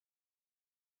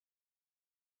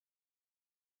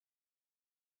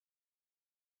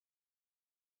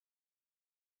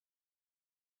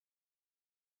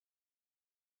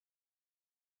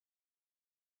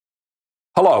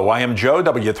Hello, I am Joe,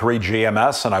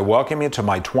 W3GMS, and I welcome you to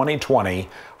my 2020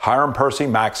 Hiram Percy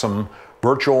Maxim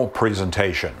virtual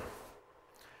presentation.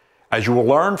 As you will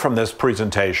learn from this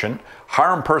presentation,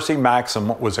 Hiram Percy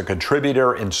Maxim was a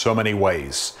contributor in so many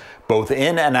ways, both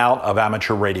in and out of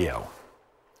amateur radio.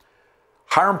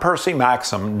 Hiram Percy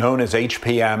Maxim, known as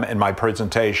HPM in my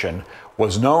presentation,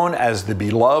 was known as the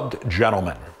beloved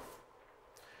gentleman.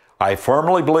 I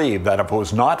firmly believe that if it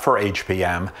was not for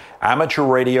HPM, amateur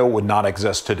radio would not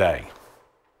exist today.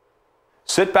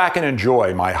 Sit back and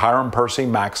enjoy my Hiram Percy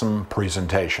Maxim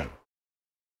presentation.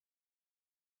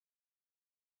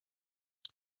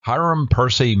 Hiram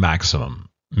Percy Maxim,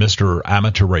 Mr.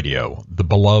 Amateur Radio, the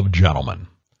beloved gentleman.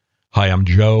 Hi, I'm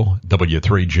Joe,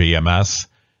 W3GMS,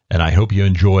 and I hope you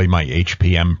enjoy my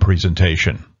HPM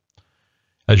presentation.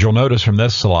 As you'll notice from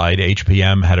this slide,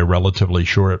 HPM had a relatively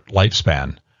short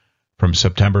lifespan, from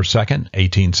September 2nd,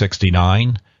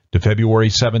 1869 to February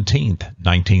 17th,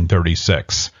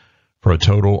 1936, for a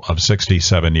total of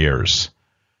 67 years.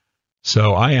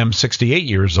 So I am 68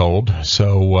 years old,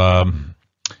 and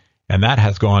that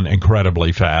has gone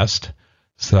incredibly fast.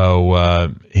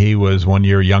 So he was 1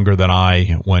 year younger than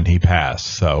I when he passed.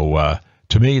 So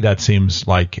to me, that seems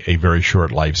like a very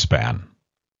short lifespan.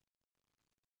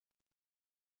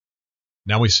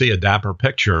 Now we see a dapper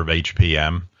picture of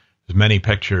HPM. There's many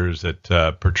pictures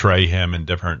that portray him in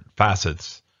different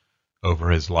facets over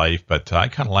his life, but I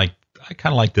kind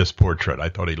of like this portrait. I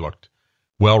thought he looked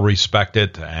well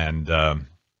respected and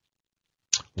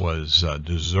was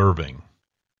deserving.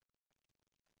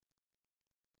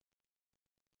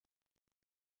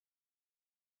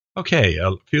 Okay,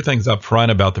 a few things up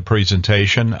front about the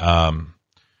presentation.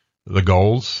 The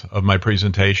goals of my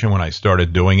presentation when I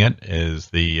started doing it is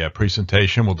the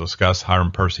presentation will discuss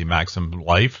Hiram Percy Maxim's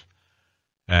life.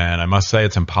 And I must say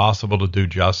it's impossible to do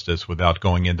justice without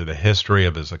going into the history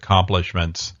of his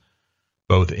accomplishments,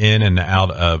 both in and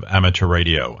out of amateur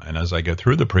radio. And as I go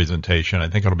through the presentation, I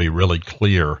think it'll be really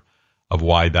clear of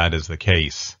why that is the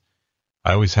case.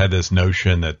 I always had this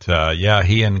notion that,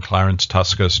 he and Clarence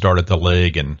Tuska started the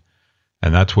league, and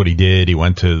that's what he did. He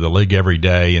went to the league every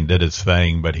day and did his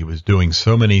thing, but he was doing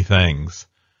so many things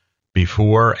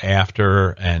before,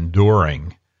 after, and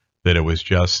during that it was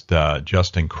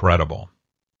just incredible.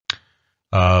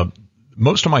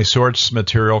 Most of my source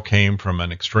material came from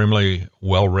an extremely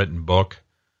well-written book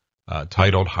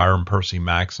titled Hiram Percy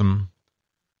Maxim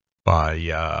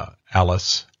by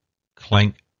Alice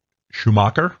Klink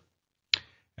Schumacher.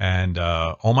 And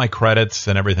all my credits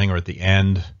and everything are at the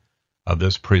end of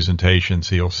this presentation,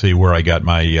 so you'll see where I got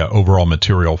my overall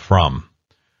material from.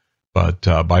 But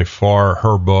by far,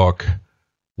 her book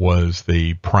was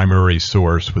the primary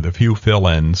source with a few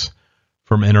fill-ins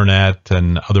from internet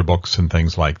and other books and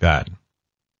things like that.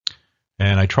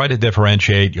 And I try to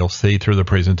differentiate. You'll see through the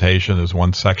presentation there's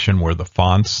one section where the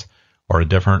fonts are a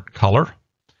different color,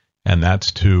 and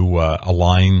that's to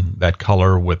align that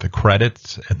color with the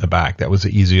credits in the back. That was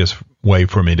the easiest way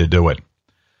for me to do it.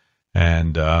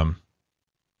 And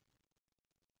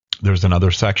there's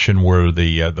another section where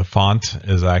the font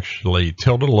is actually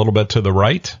tilted a little bit to the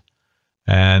right,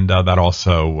 and that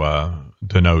also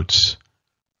denotes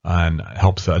and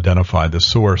helps identify the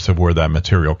source of where that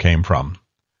material came from.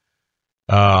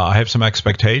 I have some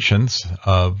expectations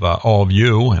of all of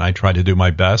you, and I try to do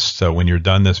my best. So when you're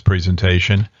done this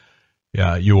presentation,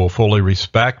 you will fully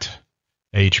respect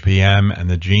HPM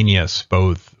and the genius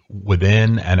both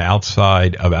within and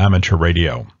outside of amateur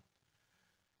radio.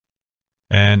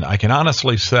 And I can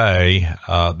honestly say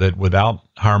that without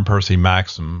Hiram Percy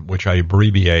Maxim, which I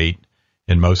abbreviate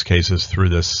in most cases through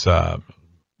this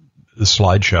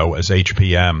slideshow as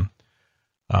HPM,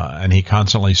 and he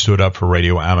constantly stood up for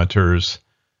radio amateurs,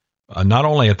 not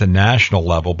only at the national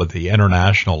level, but the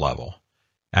international level.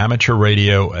 Amateur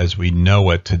radio as we know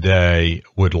it today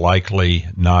would likely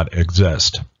not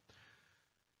exist.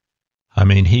 I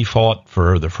mean, he fought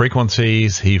for the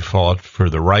frequencies, he fought for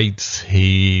the rights,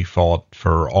 he fought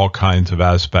for all kinds of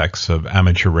aspects of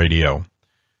amateur radio.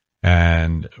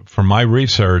 And from my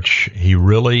research, he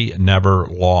really never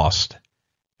lost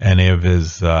any of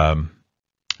his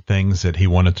things that he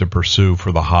wanted to pursue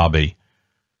for the hobby.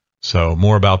 So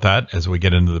more about that as we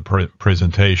get into the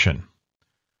presentation.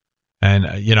 And,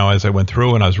 as I went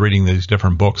through and I was reading these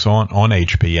different books on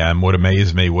HPM, what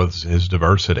amazed me was his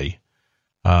diversity.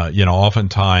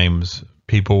 Oftentimes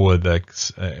people with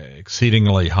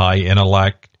exceedingly high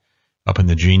intellect up in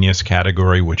the genius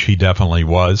category, which he definitely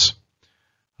was,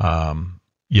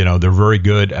 they're very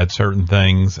good at certain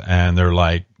things and they're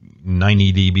like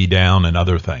 90 dB down in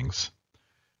other things.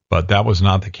 But that was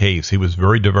not the case. He was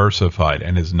very diversified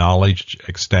and his knowledge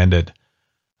extended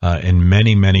in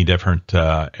many, many different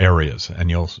areas, and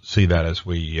you'll see that as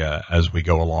we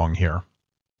go along here.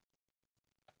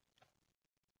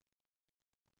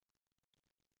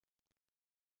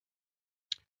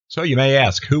 So you may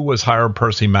ask, who was Hiram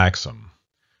Percy Maxim?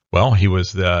 Well,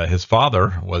 his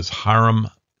father was Hiram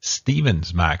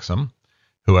Stevens Maxim,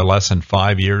 who had less than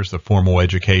 5 years of formal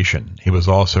education. He was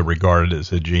also regarded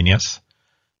as a genius,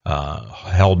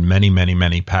 held many, many,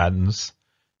 many patents,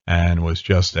 and was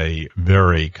just a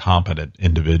very competent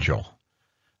individual.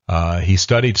 He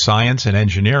studied science and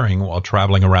engineering while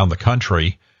traveling around the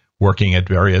country, working at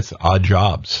various odd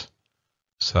jobs.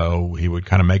 So he would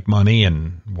kind of make money,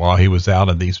 and while he was out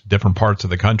in these different parts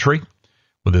of the country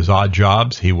with his odd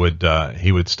jobs, he would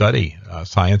study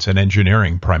science and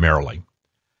engineering primarily.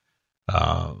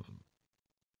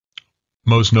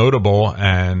 Most notable,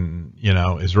 and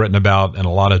is written about in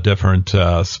a lot of different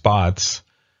spots.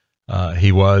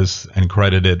 He was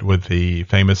credited with the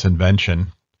famous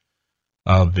invention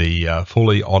of the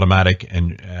fully automatic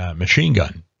machine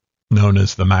gun, known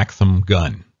as the Maxim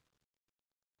gun.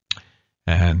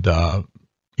 And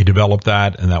he developed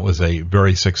that, and that was a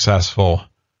very successful,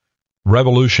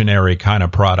 revolutionary kind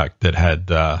of product that had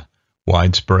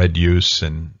widespread use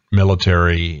in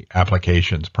military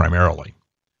applications primarily.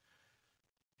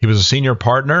 He was a senior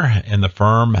partner in the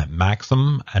firm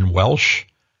Maxim and Welsh,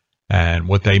 and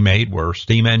what they made were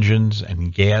steam engines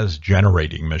and gas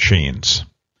generating machines.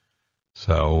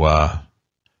 So,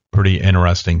 pretty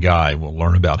interesting guy. We'll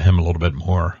learn about him a little bit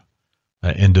more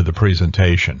into the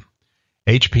presentation.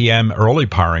 HPM early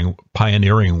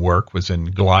pioneering work was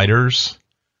in gliders,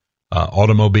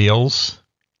 automobiles,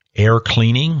 air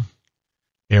cleaning,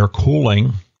 air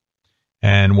cooling,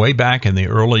 and way back in the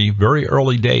very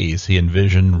early days, he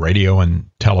envisioned radio and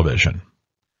television.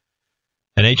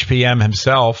 And HPM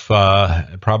himself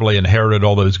probably inherited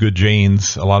all those good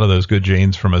genes, a lot of those good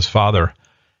genes from his father.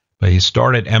 But he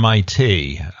started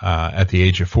MIT at the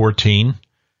age of 14,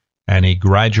 and he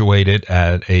graduated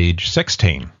at age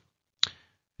 16.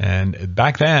 And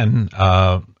back then,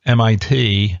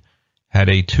 MIT had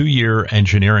a 2-year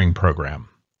engineering program.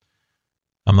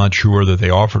 I'm not sure that they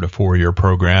offered a 4-year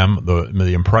program.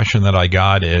 The impression that I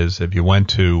got is if you went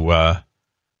to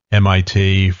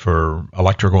MIT for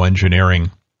electrical engineering,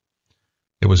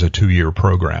 it was a 2-year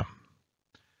program.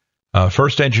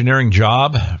 First engineering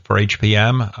job for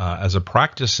HPM as a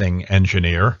practicing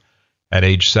engineer at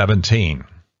age 17.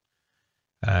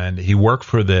 And he worked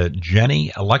for the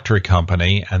Jenny Electric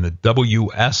Company and the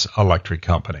WS Electric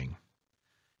Company.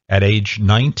 At age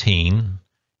 19,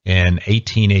 in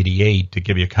 1888, to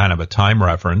give you kind of a time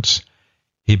reference,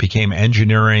 he became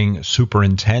engineering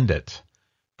superintendent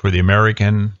for the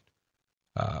American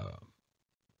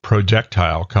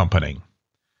Projectile Company.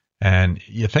 And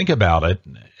you think about it,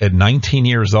 at 19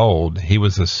 years old, he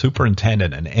was a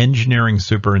superintendent, an engineering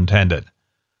superintendent.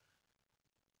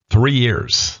 3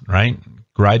 years, right?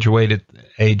 Graduated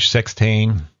age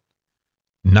 16,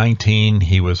 19,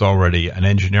 he was already an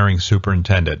engineering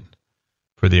superintendent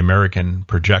for the American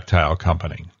Projectile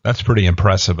Company. That's pretty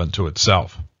impressive unto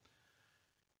itself.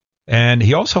 And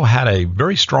he also had a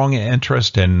very strong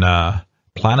interest in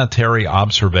planetary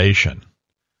observation.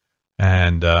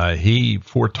 And he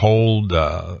foretold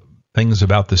things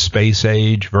about the space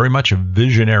age, very much a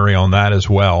visionary on that as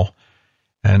well.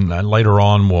 And later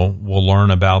on, we'll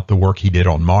learn about the work he did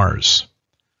on Mars.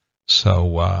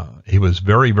 So he was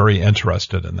very, very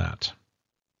interested in that.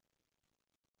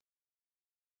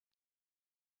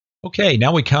 Okay,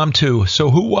 now we come to, so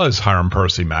who was Hiram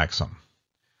Percy Maxim?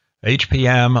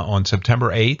 HPM on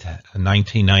September 8,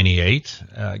 1998,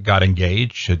 got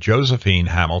engaged to Josephine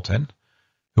Hamilton,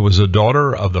 who was a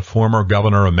daughter of the former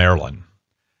governor of Maryland.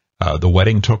 The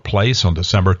wedding took place on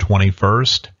December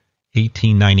 21st,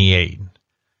 1898.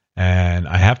 And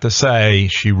I have to say,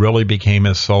 she really became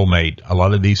his soulmate. A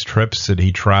lot of these trips that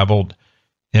he traveled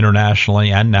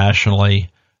internationally and nationally,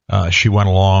 she went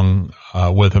along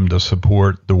with him to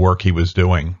support the work he was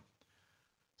doing.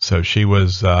 So she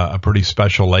was a pretty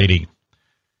special lady.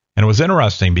 And it was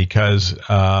interesting because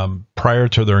prior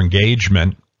to their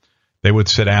engagement, they would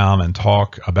sit down and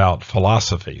talk about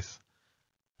philosophies.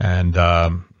 And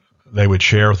they would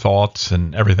share thoughts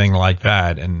and everything like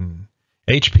that. And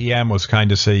HPM was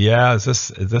kind of say, yeah, is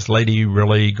this lady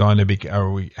really going to be,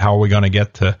 how are we going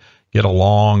to get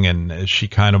along? And is she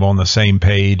kind of on the same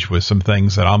page with some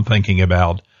things that I'm thinking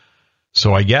about?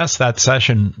 So I guess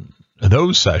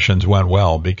those sessions went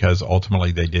well because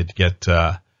ultimately they did get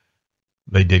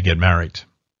married.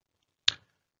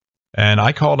 And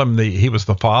I called him he was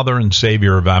the father and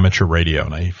savior of amateur radio,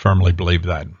 and I firmly believe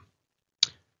that.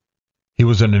 He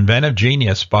was an inventive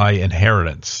genius by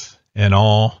inheritance. In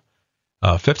all,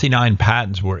 59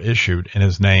 patents were issued in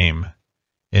his name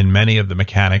in many of the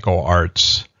mechanical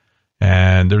arts.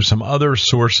 And there's some other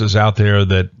sources out there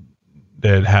that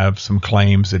have some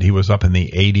claims that he was up in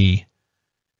the 80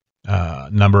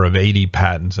 number of 80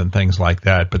 patents and things like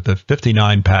that. But the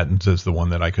 59 patents is the one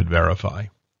that I could verify.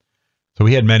 So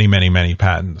he had many, many, many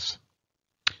patents.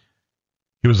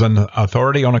 He was an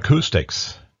authority on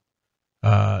acoustics.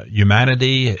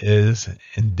 Humanity is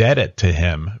indebted to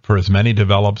him for his many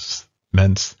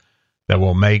developments that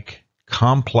will make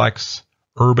complex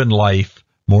urban life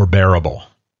more bearable.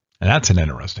 And that's an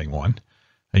interesting one.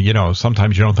 And, you know,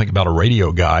 sometimes you don't think about a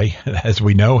radio guy, as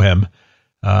we know him,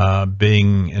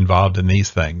 being involved in these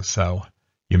things. So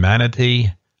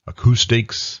humanity,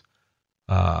 acoustics,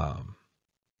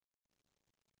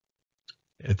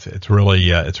 it's really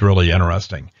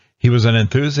interesting. He was an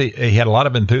enthusiast. He had a lot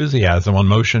of enthusiasm on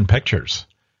motion pictures.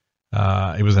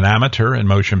 He was an amateur in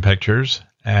motion pictures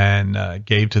and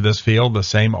gave to this field the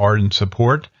same ardent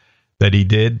support that he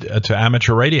did to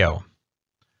amateur radio.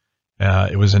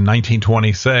 It was in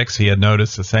 1926 he had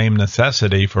noticed the same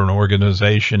necessity for an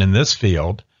organization in this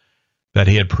field that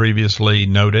he had previously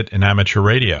noted in amateur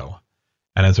radio.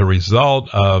 And as a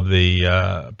result of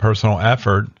the personal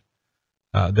effort,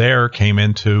 there came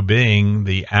into being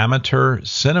the Amateur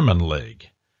Cinnamon League,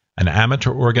 an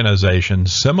amateur organization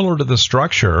similar to the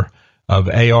structure of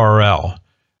ARL,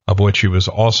 of which he was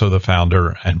also the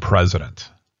founder and president.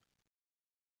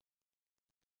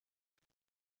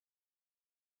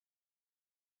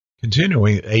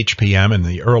 Continuing HPM in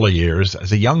the early years,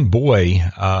 as a young boy,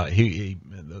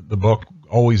 the book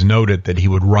always noted that he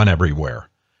would run everywhere.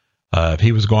 If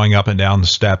he was going up and down the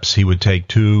steps, he would take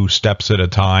 2 steps at a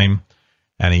time,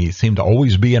 and he seemed to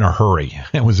always be in a hurry.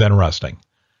 It was interesting.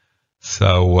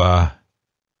 So I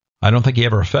don't think he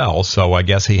ever fell, so I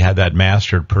guess he had that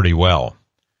mastered pretty well.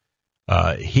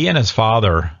 He and his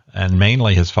father, and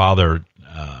mainly his father,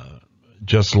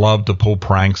 just loved to pull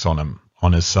pranks on him,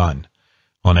 on his son,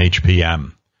 on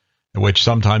HPM, which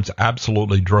sometimes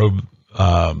absolutely drove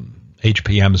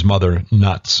HPM's mother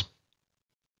nuts.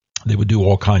 They would do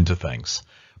all kinds of things.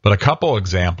 But a couple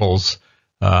examples,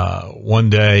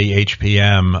 one day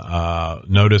HPM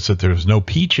noticed that there was no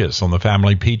peaches on the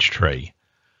family peach tree.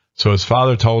 So his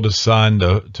father told his son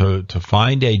to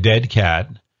find a dead cat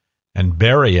and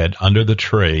bury it under the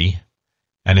tree.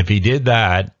 And if he did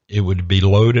that, it would be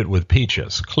loaded with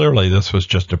peaches. Clearly, this was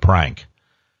just a prank.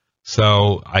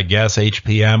 So I guess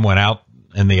HPM went out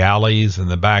in the alleys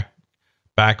and the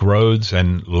back roads,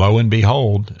 and lo and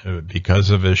behold,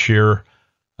 because of his sheer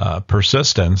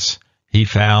persistence, he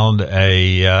found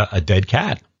a dead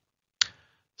cat.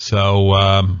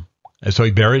 So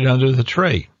he buried it under the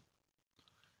tree.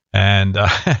 And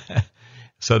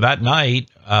so that night,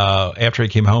 after he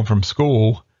came home from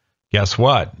school, guess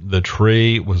what? The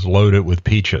tree was loaded with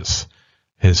peaches.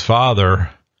 His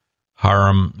father,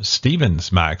 Hiram Percy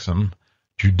Maxim,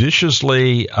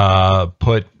 judiciously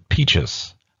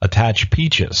attached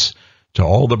peaches to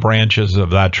all the branches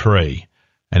of that tree,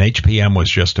 and HPM was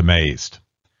just amazed.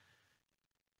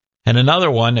 And another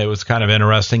one, it was kind of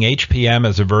interesting. HPM,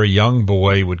 as a very young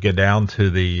boy, would get down to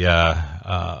the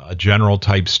a general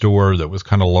type store that was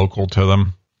kind of local to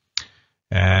them,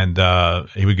 and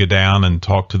he would go down and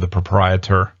talk to the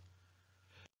proprietor.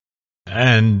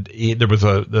 And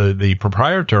the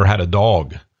proprietor had a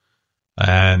dog,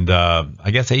 and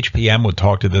I guess HPM would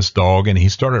talk to this dog, and he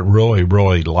started really,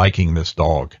 really liking this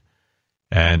dog.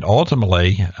 And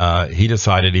ultimately, he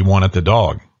decided he wanted the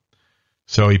dog.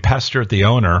 So he pestered the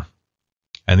owner,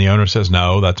 and the owner says,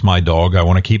 "No, that's my dog. I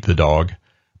want to keep the dog."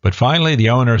 But finally,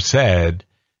 the owner said,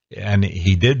 and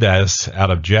he did this out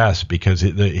of jest because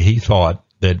he thought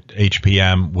that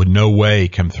HPM would no way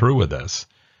come through with this.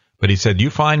 But he said, "You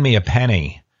find me a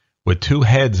penny with 2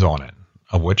 heads on it,"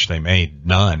 of which they made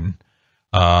none.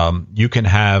 "You can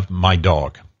have my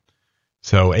dog."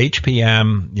 So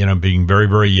HPM, being very,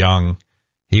 very young,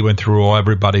 he went through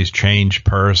everybody's change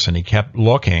purse, and he kept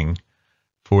looking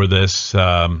for this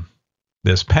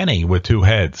penny with 2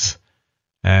 heads.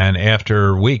 And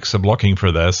after weeks of looking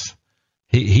for this,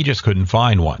 he just couldn't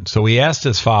find one. So he asked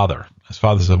his father. His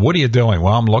father said, "What are you doing?"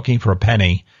 "Well, I'm looking for a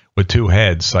penny with 2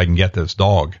 heads so I can get this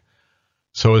dog."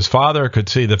 So his father could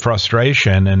see the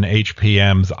frustration in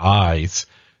HPM's eyes.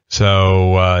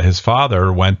 So his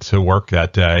father went to work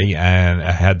that day and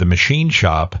had the machine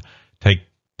shop take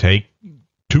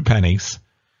 2 pennies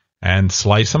and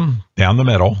slice them down the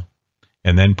middle,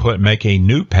 and then make a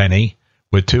new penny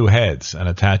with 2 heads and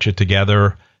attach it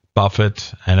together, buff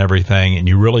it and everything. And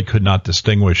you really could not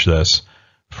distinguish this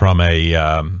from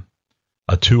a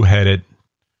 2-headed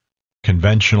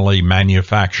conventionally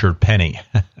manufactured penny.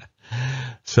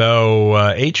 So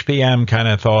HPM kind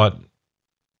of thought,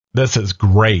 this is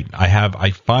great.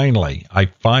 I finally,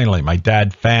 my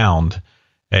dad found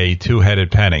a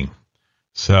two-headed penny.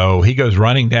 So he goes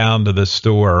running down to the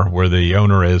store where the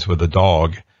owner is with the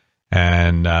dog.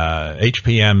 And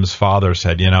HPM's father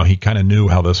said, he kind of knew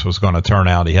how this was going to turn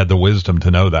out. He had the wisdom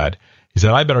to know that. He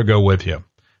said, I better go with you.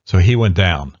 So he went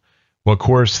down. Well, of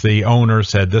course, the owner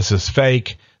said, this is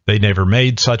fake. They never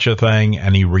made such a thing.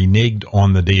 And he reneged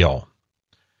on the deal.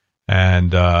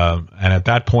 And at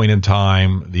that point in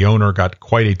time, the owner got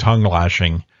quite a tongue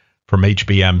lashing from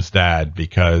HBM's dad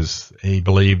because he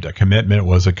believed a commitment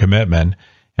was a commitment.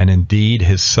 And indeed,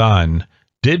 his son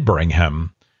did bring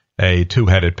him a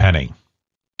two-headed penny.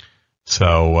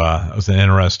 So it was an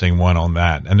interesting one on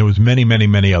that. And there was many, many,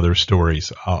 many other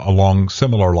stories along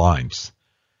similar lines.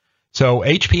 So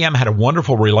HPM had a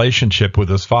wonderful relationship with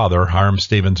his father, Hiram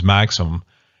Stevens Maxim,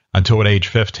 until at age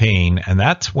 15. And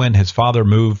that's when his father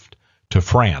moved to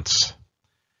France.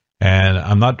 And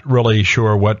I'm not really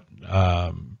sure what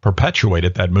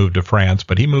perpetuated that move to France,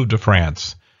 but he moved to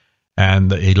France.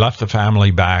 And he left the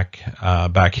family back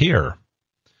here.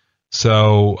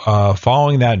 So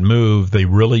following that move, they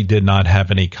really did not have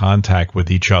any contact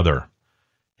with each other.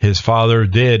 His father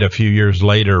did, a few years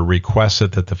later,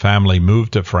 requested that the family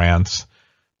move to France,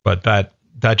 but that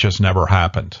just never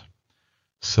happened.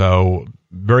 So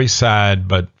very sad,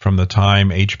 but from the time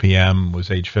HPM was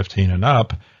age 15 and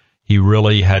up, he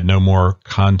really had no more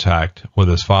contact with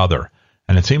his father.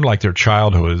 And it seemed like their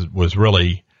childhood was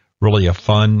really, really a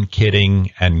fun,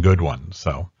 kidding, and good one.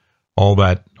 So all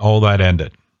that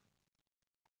ended.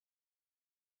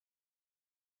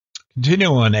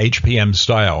 Continuing on HPM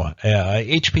style,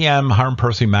 HPM, Hiram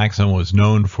Percy Maxim, was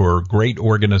known for great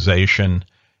organization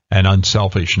and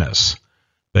unselfishness.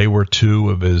 They were two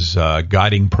of his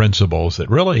guiding principles that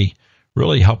really,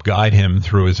 really helped guide him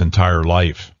through his entire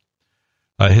life.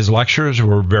 His lectures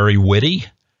were very witty,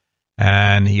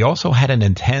 and he also had an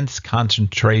intense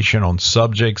concentration on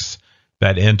subjects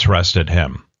that interested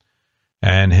him.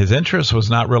 And his interest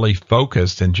was not really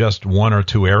focused in just one or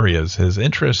two areas. His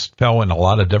interest fell in a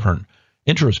lot of different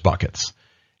interest buckets.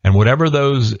 And whatever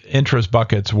those interest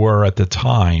buckets were at the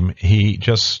time, he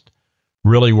just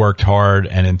really worked hard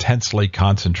and intensely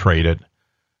concentrated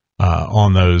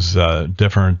on those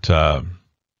different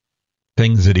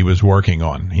things that he was working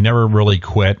on. He never really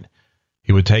quit.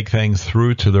 He would take things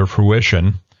through to their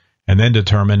fruition and then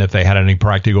determine if they had any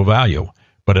practical value.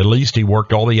 But at least he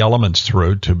worked all the elements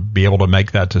through to be able to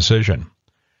make that decision.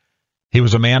 He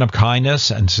was a man of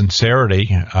kindness and sincerity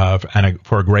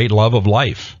for a great love of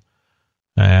life.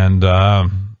 And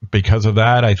because of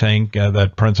that, I think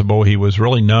that principle, he was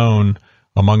really known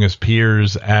among his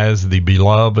peers as the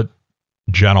beloved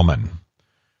gentleman.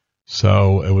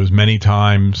 So it was many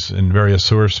times in various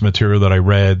source material that I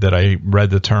read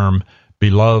the term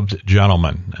beloved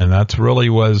gentleman. And that's really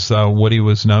was what he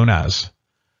was known as.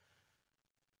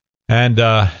 And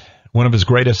one of his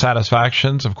greatest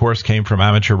satisfactions, of course, came from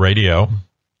amateur radio.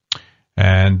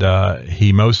 And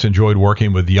he most enjoyed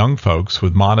working with young folks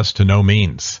with modest to no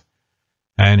means.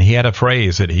 And he had a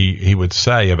phrase that he would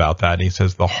say about that. He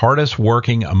says, the hardest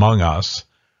working among us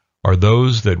are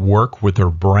those that work with their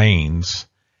brains,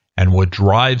 and what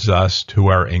drives us to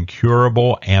our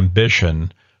incurable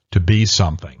ambition to be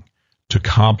something, to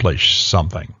accomplish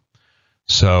something.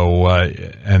 So,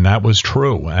 and that was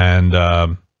true. And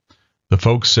the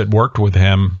folks that worked with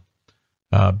him,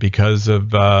 because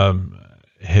of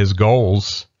his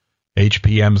goals,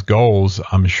 HPM's goals,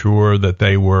 I'm sure that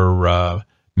they were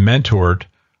mentored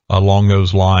along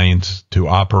those lines to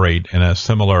operate in a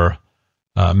similar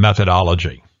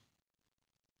methodology.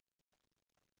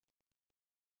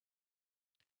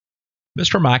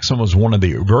 Mr. Maxim was one of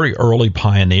the very early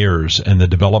pioneers in the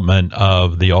development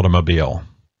of the automobile.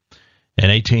 In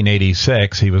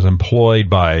 1886, he was employed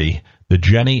by the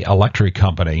Jenny Electric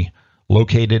Company,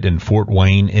 located in Fort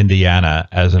Wayne, Indiana,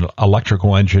 as an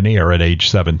electrical engineer at age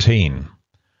 17.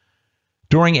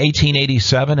 During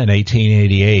 1887 and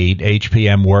 1888,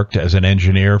 HPM worked as an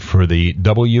engineer for the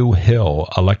W. Hill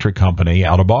Electric Company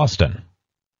out of Boston.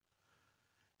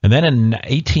 And then in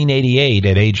 1888,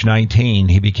 at age 19,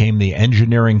 he became the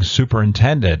engineering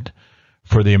superintendent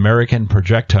for the American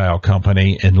Projectile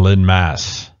Company in Lynn,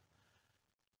 Mass.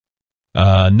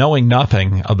 Knowing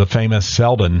nothing of the famous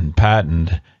Selden patent,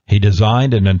 he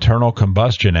designed an internal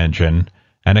combustion engine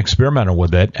and experimented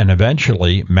with it, and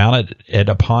eventually mounted it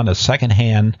upon a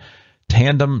second-hand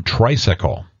tandem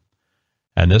tricycle.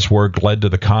 And this work led to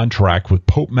the contract with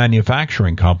Pope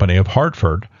Manufacturing Company of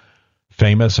Hartford,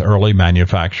 famous early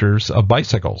manufacturers of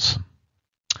bicycles.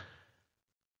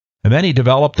 And then he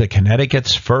developed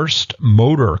Connecticut's first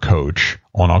motor coach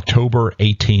on October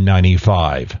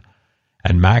 1895,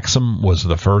 and Maxim was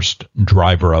the first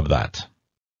driver of that.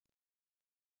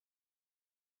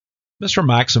 Mr.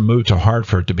 Maxim moved to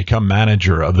Hartford to become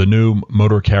manager of the new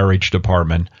motor carriage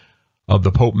department of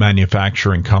the Pope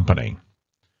Manufacturing Company.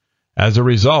 As a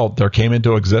result, there came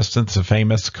into existence the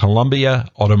famous Columbia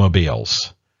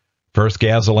automobiles, first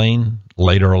gasoline,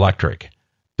 later electric,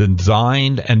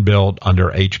 designed and built under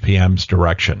HPM's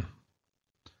direction.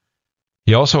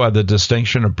 He also had the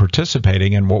distinction of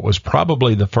participating in what was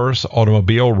probably the first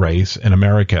automobile race in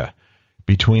America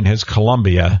between his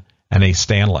Columbia and a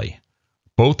Stanley,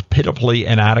 both pitifully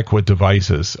inadequate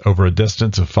devices over a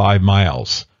distance of 5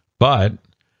 miles. But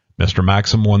Mr.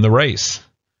 Maxim won the race.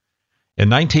 In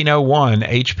 1901,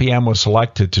 HPM was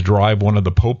selected to drive one of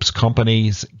the Pope's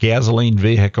company's gasoline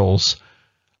vehicles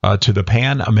to the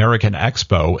Pan American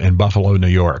Expo in Buffalo, New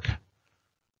York.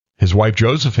 His wife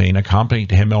Josephine accompanied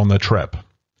him on the trip.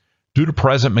 Due to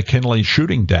President McKinley's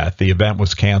shooting death, the event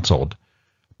was canceled,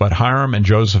 but Hiram and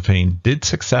Josephine did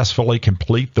successfully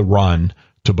complete the run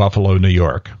to Buffalo, New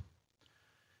York.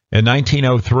 In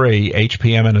 1903,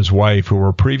 HPM and his wife, who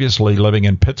were previously living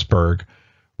in Pittsburgh,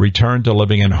 returned to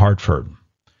living in Hartford.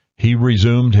 He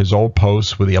resumed his old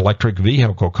post with the Electric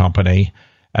Vehicle Company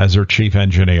as their chief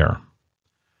engineer.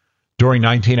 During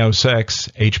 1906,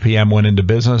 HPM went into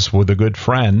business with a good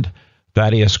friend,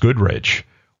 Thaddeus Goodrich,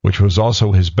 which was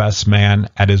also his best man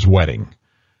at his wedding.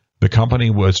 The company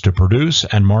was to produce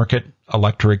and market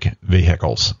electric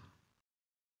vehicles.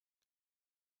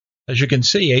 As you can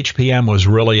see, HPM was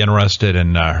really interested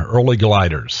in early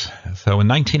gliders. So in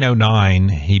 1909,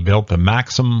 he built the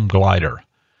Maxim glider,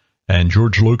 and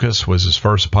George Lucas was his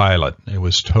first pilot. It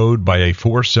was towed by a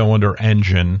 4-cylinder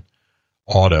engine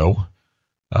auto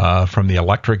from the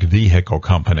Electric Vehicle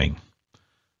Company.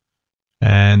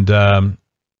 And the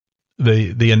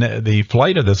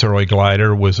flight of this early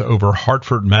glider was over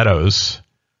Hartford Meadows,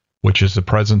 which is the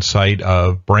present site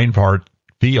of Brainport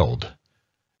Field.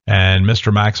 And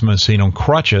Mr. Maxim is seen on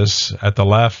crutches at the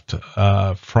left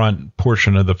front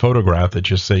portion of the photograph that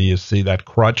you see. You see that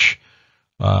crutch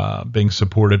being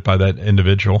supported by that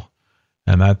individual,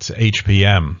 and that's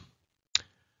HPM.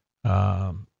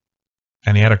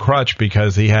 And he had a crutch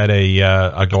because he had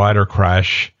a glider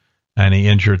crash, and he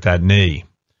injured that knee.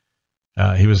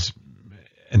 He was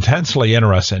intensely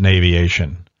interested in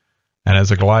aviation, and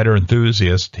as a glider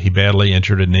enthusiast, he badly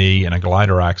injured a knee in a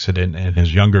glider accident in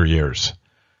his younger years.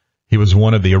 He was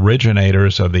one of the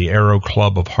originators of the Aero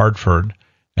Club of Hartford,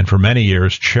 and for many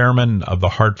years, chairman of the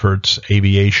Hartford's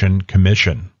Aviation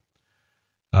Commission.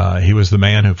 He was the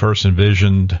man who first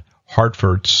envisioned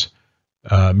Hartford's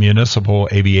municipal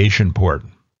aviation port.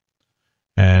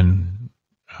 And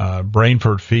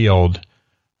Brainport Field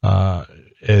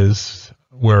is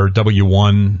where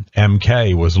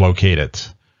W1MK was located.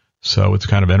 So it's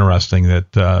kind of interesting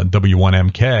that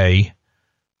W1MK,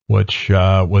 which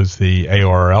was the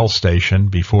ARRL station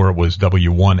before it was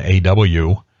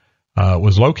W1AW,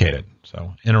 was located.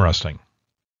 So interesting.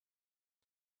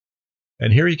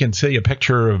 And here you can see a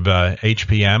picture of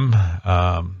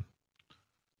HPM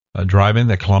driving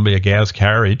the Columbia gas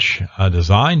carriage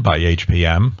designed by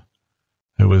HPM,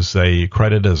 who was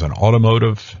credited as an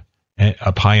automotive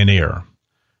pioneer.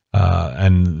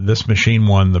 And this machine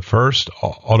won the first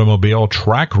automobile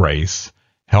track race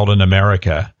held in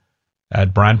America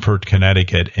at Brantford,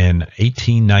 Connecticut in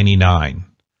 1899.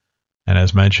 And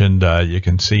as mentioned, you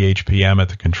can see HPM at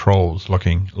the controls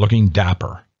looking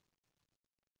dapper.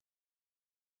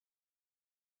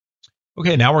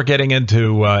 Okay, now we're getting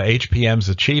into HPM's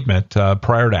achievement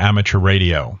prior to amateur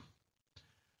radio.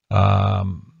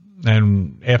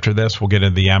 And after this, we'll get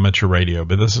into the amateur radio.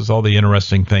 But this is all the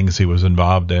interesting things he was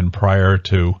involved in prior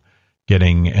to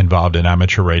getting involved in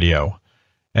amateur radio.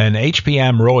 And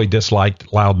HPM really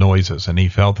disliked loud noises, and he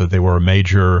felt that they were a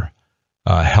major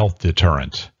health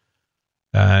deterrent.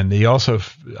 And he also,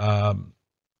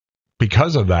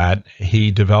 because of that,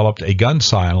 he developed a gun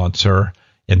silencer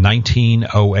in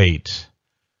 1908.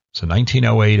 So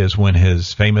 1908 is when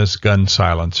his famous gun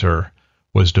silencer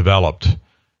was developed.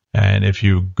 And if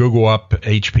you Google up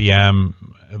HPM,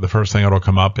 the first thing that'll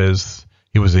come up is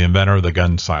he was the inventor of the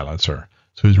gun silencer.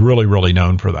 So he's really, really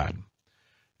known for that.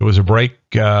 It was a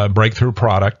breakthrough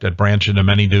product that branched into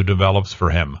many new develops for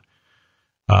him.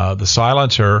 The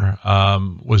silencer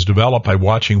was developed by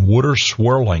watching water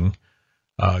swirling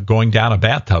going down a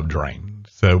bathtub drain.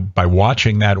 So by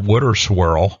watching that water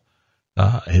swirl,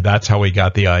 that's how he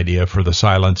got the idea for the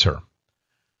silencer.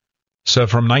 So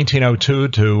from 1902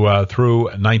 to through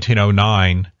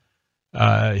 1909,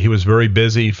 he was very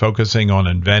busy focusing on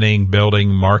inventing, building,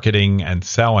 marketing, and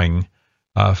selling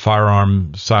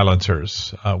firearm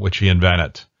silencers, which he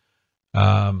invented.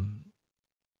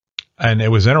 And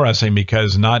it was interesting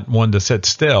because not one to sit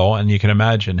still, and you can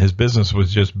imagine his business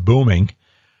was just booming,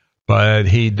 but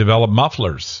he developed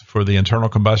mufflers for the internal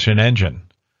combustion engine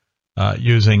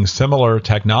using similar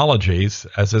technologies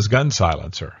as his gun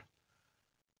silencer.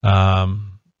 A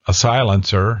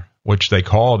silencer, which they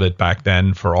called it back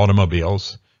then for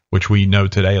automobiles, which we know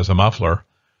today as a muffler,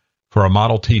 for a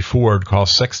Model T Ford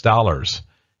cost $6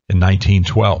 in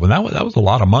 1912. And that was a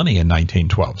lot of money in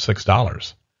 1912,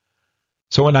 $6.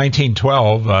 So in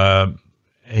 1912,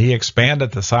 he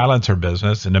expanded the silencer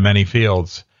business into many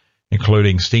fields,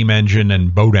 including steam engine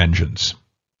and boat engines.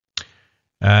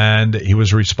 And he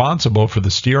was responsible for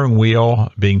the steering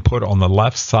wheel being put on the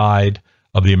left side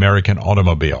of the American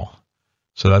automobile.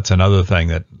 So that's another thing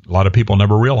that a lot of people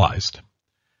never realized.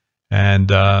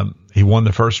 And he won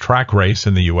the first track race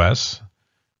in the U.S.,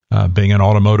 being an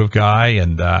automotive guy,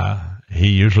 and he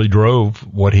usually drove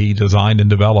what he designed and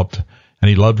developed. And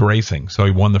he loved racing, so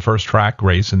he won the first track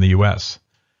race in the U.S.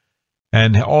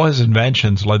 And all his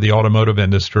inventions led the automotive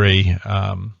industry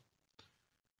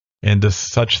into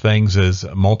such things as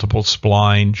multiple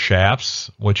spline shafts,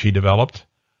 which he developed.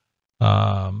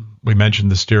 We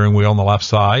mentioned the steering wheel on the left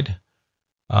side.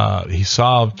 He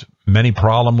solved many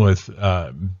problems with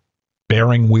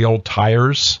bearing wheel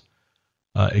tires,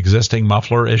 existing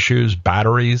muffler issues,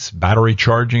 batteries, battery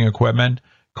charging equipment,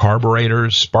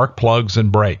 carburetors, spark plugs,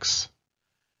 and brakes.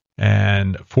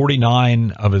 And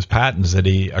 49 of his patents that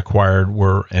he acquired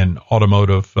were in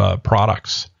automotive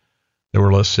products that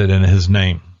were listed in his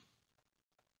name.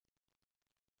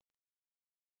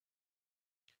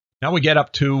 Now we get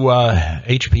up to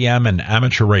HPM and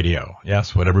amateur radio.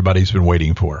 Yes, what everybody's been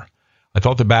waiting for. I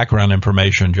thought the background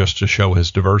information, just to show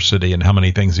his diversity and how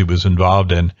many things he was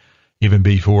involved in, even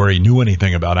before he knew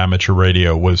anything about amateur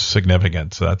radio, was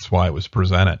significant. So that's why it was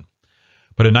presented.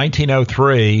 But in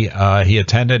 1903, he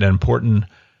attended an important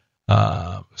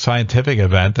scientific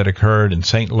event that occurred in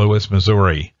St. Louis,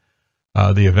 Missouri.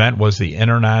 The event was the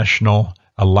International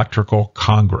Electrical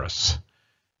Congress,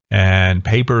 and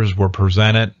papers were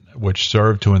presented which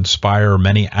served to inspire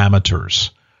many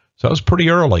amateurs. So that was pretty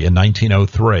early in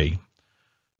 1903.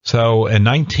 So in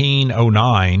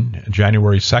 1909,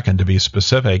 January 2nd to be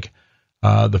specific,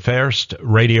 the first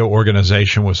radio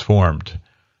organization was formed.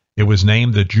 It was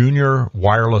named the Junior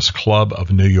Wireless Club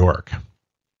of New York.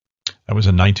 That was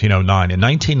in 1909. In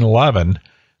 1911,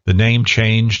 the name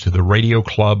changed to the Radio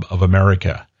Club of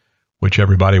America, which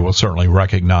everybody will certainly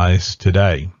recognize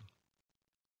today.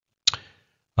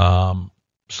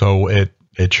 So it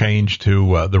changed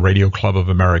to the Radio Club of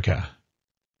America.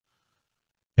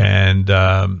 And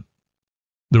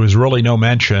there was really no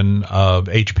mention of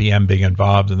HPM being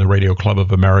involved in the Radio Club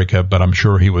of America, but I'm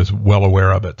sure he was well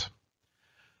aware of it.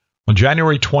 On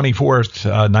January 24th,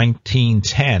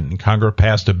 1910, Congress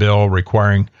passed a bill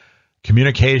requiring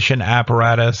communication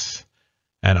apparatus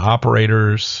and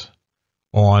operators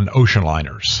on ocean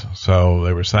liners. So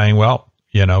they were saying, well,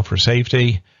 for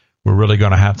safety, we're really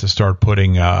going to have to start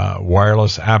putting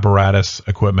wireless apparatus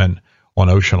equipment on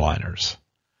ocean liners.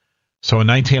 So in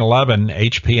 1911,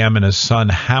 HPM and his son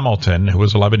Hamilton, who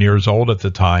was 11 years old at the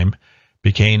time,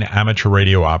 became amateur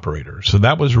radio operators. So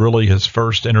that was really his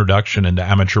first introduction into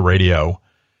amateur radio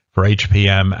for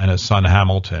HPM and his son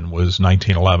Hamilton, was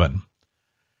 1911.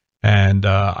 And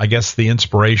I guess the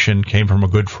inspiration came from a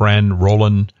good friend,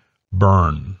 Roland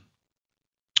Bourne.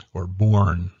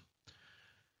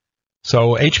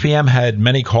 So HPM had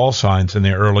many call signs in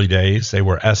the early days. They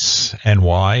were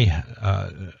SNY,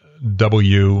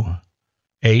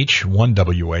 WH,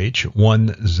 1WH,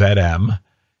 1ZM,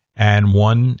 and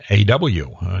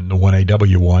 1AW. And the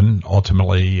 1AW one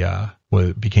ultimately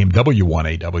became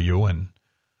W1AW, and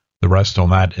the rest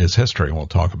on that is history, and we'll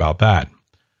talk about that.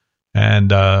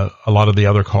 And a lot of the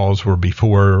other calls were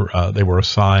before they were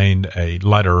assigned a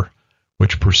letter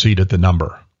which preceded the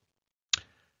number.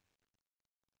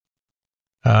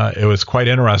 It was quite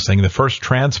interesting. The first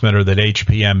transmitter that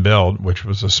HPM built, which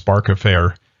was a spark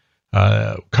affair,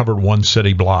 covered one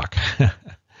city block.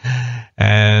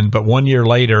 But 1 year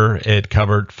later, it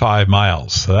covered 5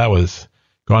 miles. So that was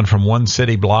gone from one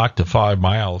city block to 5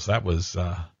 miles. That was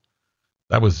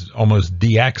almost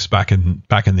DX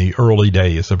back in the early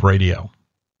days of radio.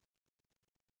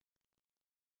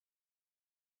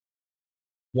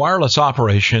 Wireless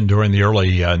operation during the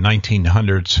early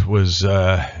 1900s was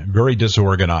very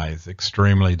disorganized,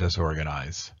 extremely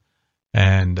disorganized.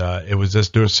 And it was this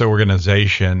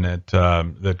disorganization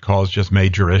that caused just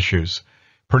major issues.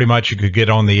 pretty much you could get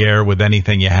on the air with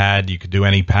anything you had. You could do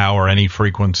any power, any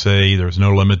frequency. There's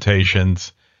no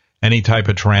limitations. Any type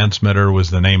of transmitter was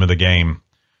the name of the game.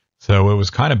 So it was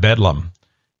kind of bedlam.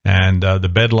 And the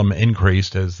bedlam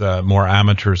increased as more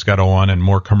amateurs got on and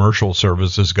more commercial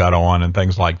services got on and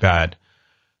things like that.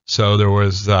 So there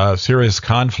was serious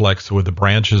conflicts with the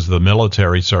branches of the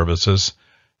military services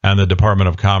and the Department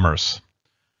of Commerce.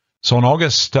 So on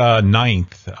August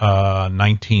 9th,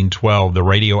 1912, the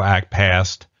Radio Act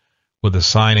passed with a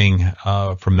signing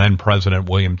from then President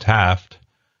William Taft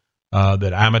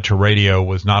that amateur radio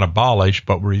was not abolished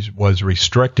but was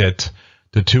restricted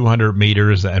to 200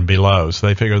 meters and below. So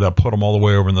they figured they'll put them all the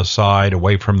way over on the side,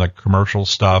 away from the commercial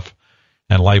stuff,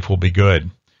 and life will be good.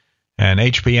 And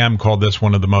HPM called this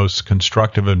one of the most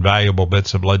constructive and valuable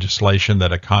bits of legislation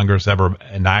that a Congress ever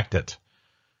enacted,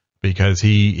 because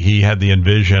he had the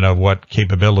envision of what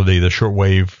capability the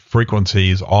shortwave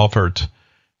frequencies offered,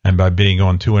 and by being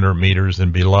on 200 meters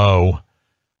and below,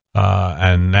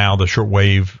 and now the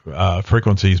shortwave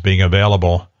frequencies being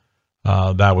available,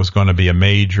 that was going to be a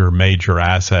major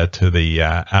asset to the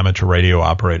amateur radio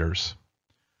operators.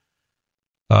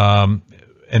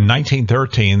 In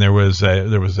 1913, there was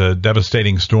a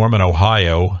devastating storm in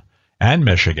Ohio and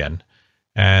Michigan.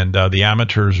 And the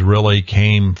amateurs really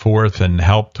came forth and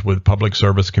helped with public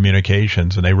service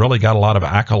communications, and they really got a lot of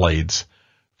accolades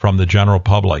from the general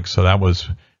public. So that was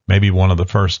maybe one of the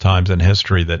first times in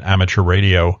history that amateur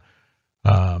radio,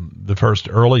 the first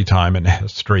early time in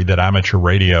history that amateur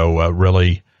radio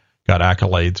really got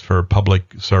accolades for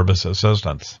public service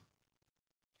assistance.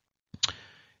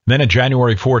 Then on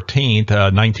January 14th,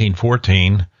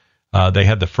 1914, they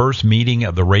had the first meeting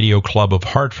of the Radio Club of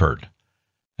Hartford.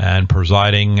 And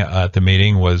presiding at the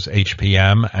meeting was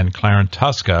HPM and Clarence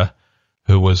Tuska,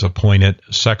 who was appointed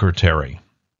secretary.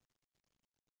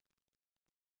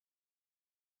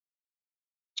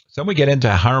 So we get into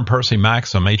Hiram Percy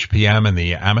Maxim, HPM, and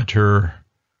the Amateur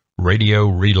Radio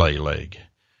Relay League.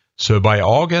 So by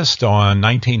August on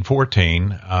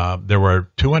 1914, there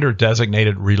were 200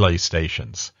 designated relay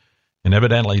stations. And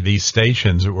evidently these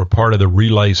stations that were part of the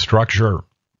relay structure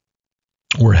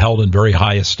were held in very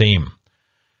high esteem.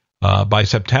 By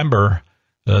September,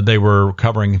 they were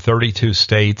covering 32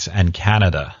 states and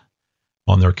Canada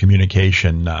on their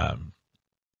communication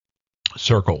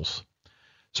circles.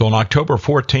 So on October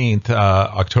 1914,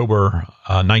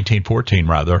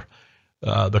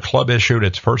 the club issued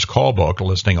its first call book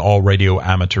listing all radio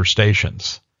amateur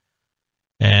stations.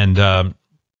 And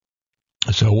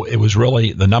so it was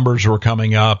really, the numbers were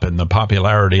coming up and the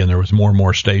popularity, and there was more and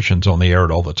more stations on the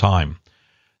air all the time.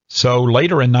 So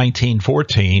later in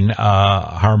 1914,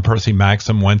 Hiram Percy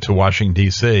Maxim went to Washington,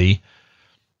 D.C.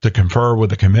 to confer with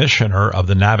the commissioner of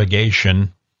the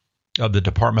navigation of the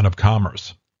Department of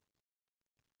Commerce.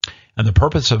 And the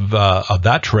purpose of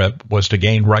that trip was to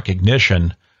gain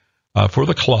recognition for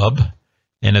the club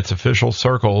in its official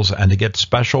circles and to get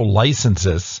special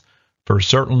licenses for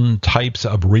certain types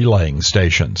of relaying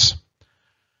stations.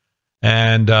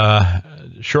 And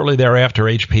shortly thereafter,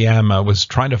 HPM was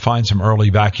trying to find some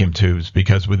early vacuum tubes,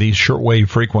 because with these shortwave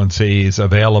frequencies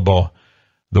available,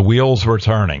 the wheels were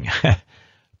turning.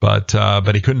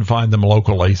 but he couldn't find them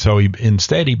locally, so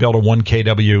instead he built a 1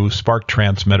 kW spark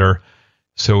transmitter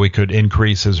so he could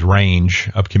increase his range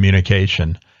of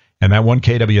communication. And that 1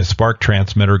 kW spark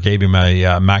transmitter gave him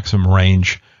a maximum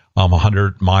range of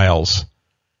 100 miles.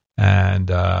 And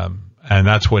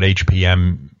that's what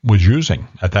HPM was using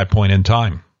at that point in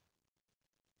time.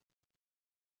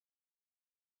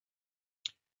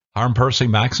 Hiram Percy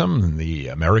Maxim and the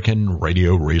American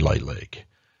Radio Relay League.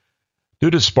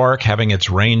 Due to Spark having its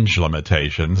range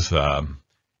limitations,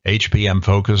 HPM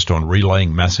focused on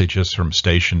relaying messages from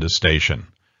station to station,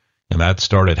 and that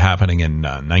started happening in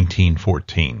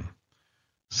 1914.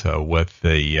 So with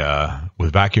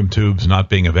vacuum tubes not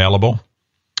being available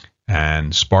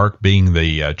and Spark being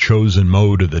the chosen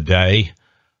mode of the day,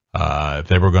 if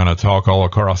they were going to talk all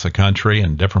across the country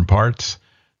in different parts,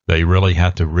 they really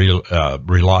had to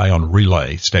rely on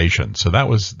relay stations. So that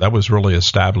was really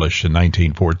established in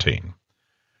 1914.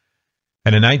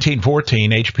 And in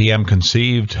 1914, HPM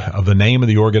conceived of the name of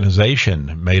the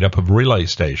organization made up of relay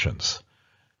stations.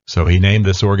 So he named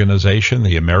this organization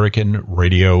the American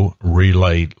Radio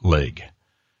Relay League.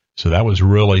 So that was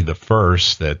really the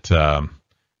first that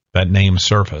that name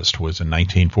surfaced, was in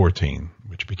 1914,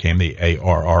 which became the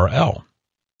ARRL.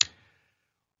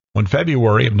 In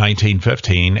February of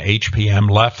 1915, HPM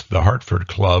left the Hartford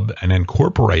Club and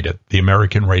incorporated the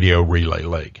American Radio Relay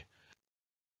League.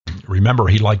 Remember,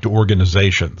 he liked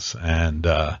organizations, and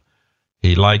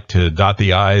he liked to dot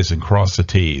the I's and cross the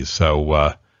T's.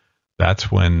 So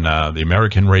That's when the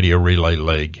American Radio Relay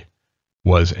League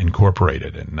was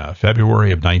incorporated in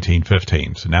February of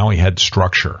 1915. So now he had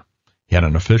structure. He had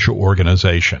an official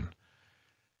organization.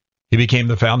 He became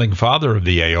the founding father of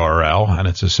the ARL and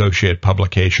its associate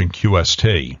publication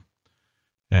QST.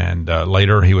 And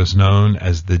later he was known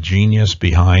as the genius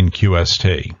behind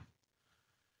QST.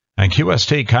 And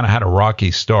QST kind of had a rocky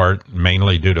start,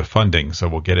 mainly due to funding, so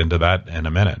we'll get into that in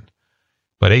a minute.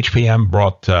 But HPM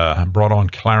brought on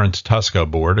Clarence Tuska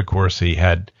aboard. Of course, he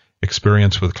had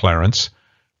experience with Clarence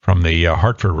from the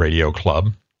Hartford Radio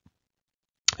Club.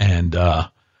 And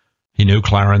he knew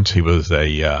Clarence. He was a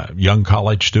young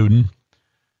college student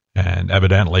and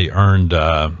evidently earned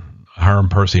Hiram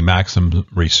Percy Maxim's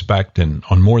respect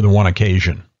on more than one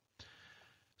occasion.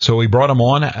 So we brought him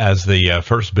on as the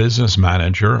first business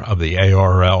manager of the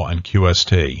ARL and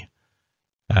QST.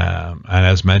 And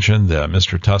as mentioned,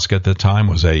 Mr. Tusk at the time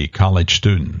was a college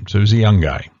student, so he was a young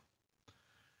guy.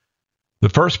 The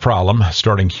first problem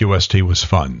starting QST was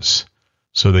funds.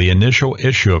 So the initial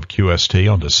issue of QST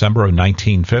on December of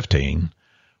 1915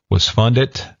 was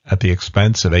funded at the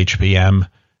expense of HPM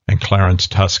and Clarence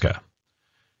Tuska.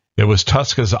 It was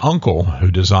Tuska's uncle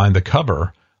who designed the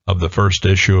cover of the first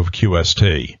issue of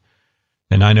QST.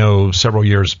 And I know several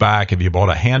years back, if you bought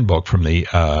a handbook from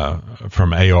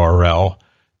ARL,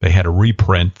 they had a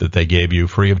reprint that they gave you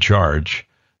free of charge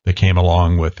that came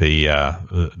along with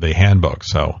the handbook.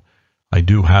 So I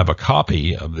do have a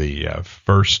copy of the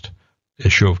first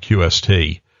issue of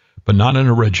QST, but not an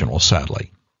original,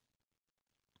 sadly.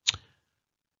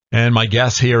 And my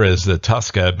guess here is that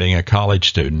Tuska, being a college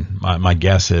student, my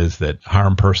guess is that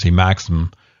Hiram Percy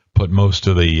Maxim put most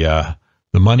of the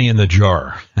money in the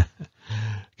jar,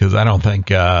 because I don't think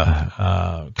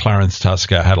Clarence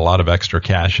Tuska had a lot of extra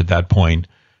cash at that point,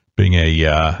 being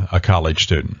a college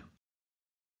student.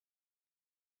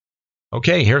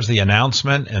 Okay, here's the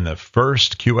announcement in the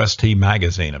first QST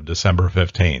magazine of December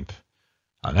 15th.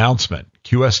 Announcement: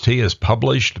 QST is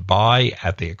published by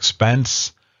at the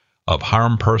expense of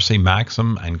Hiram Percy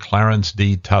Maxim and Clarence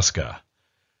D. Tuska.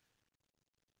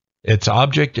 Its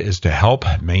object is to help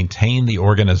maintain the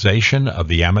organization of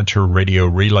the Amateur Radio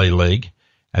Relay League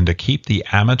and to keep the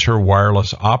amateur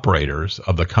wireless operators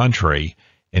of the country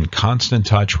in constant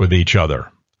touch with each other.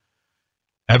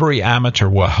 Every amateur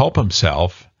will help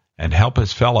himself and help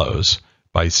his fellows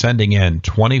by sending in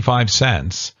 25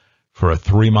 cents for a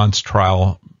 3-month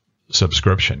trial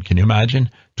subscription. Can you imagine?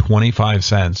 25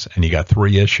 cents, and you got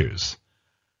 3 issues.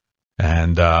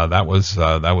 And that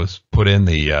was put in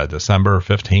the December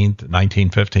 15th,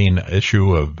 1915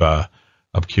 issue of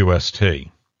QST.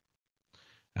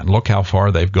 And look how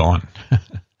far they've gone.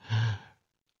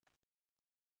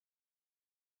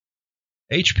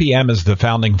 HPM is the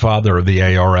founding father of the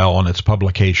ARL, and its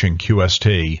publication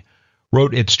QST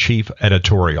wrote its chief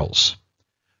editorials.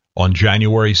 On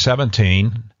January 17,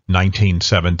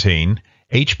 1917,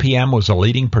 HPM was a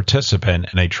leading participant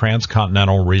in a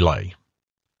transcontinental relay.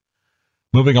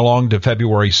 Moving along to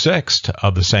February 6th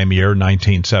of the same year,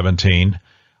 1917,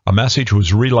 a message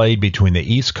was relayed between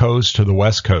the East Coast to the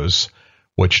West Coast,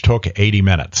 which took 80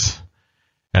 minutes.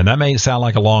 And that may sound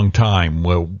like a long time,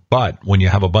 but when you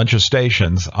have a bunch of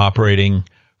stations operating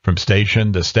from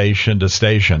station to station to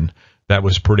station, that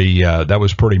was pretty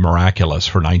miraculous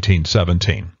for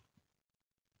 1917.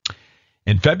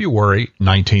 In February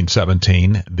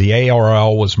 1917, the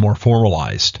ARL was more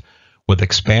formalized, with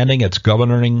expanding its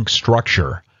governing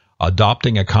structure,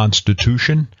 adopting a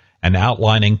constitution, and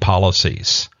outlining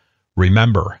policies.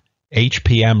 Remember,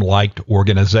 HPM liked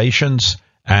organizations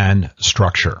and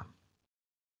structure.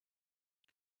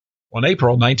 On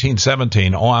April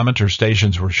 1917, all amateur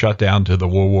stations were shut down to the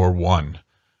World War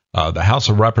I. The House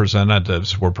of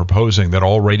Representatives were proposing that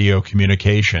all radio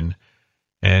communication,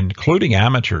 including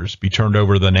amateurs, be turned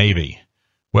over to the Navy.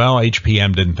 Well,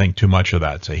 HPM didn't think too much of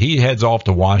that, so he heads off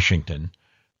to Washington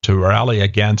to rally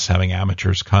against having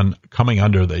amateurs coming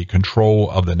under the control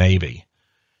of the Navy.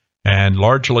 And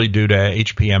largely due to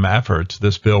HPM efforts,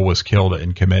 this bill was killed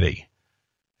in committee.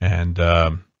 And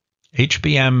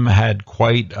HPM had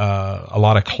quite a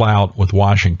lot of clout with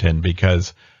Washington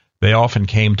because they often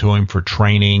came to him for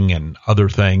training and other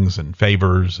things and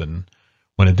favors, and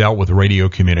when it dealt with radio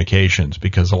communications,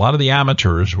 because a lot of the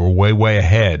amateurs were way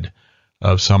ahead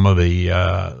of some of the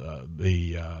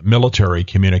military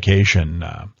communication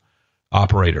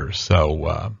operators.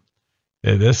 So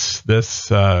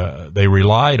they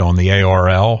relied on the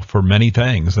ARL for many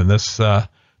things, and this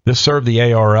served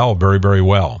the ARL very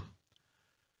well.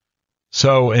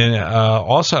 So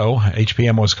also,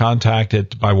 HPM was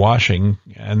contacted by Washington,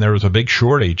 and there was a big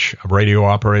shortage of radio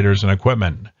operators and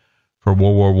equipment for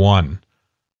World War I.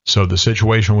 So the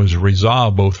situation was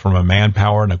resolved both from a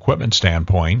manpower and equipment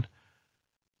standpoint.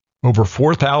 Over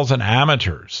 4,000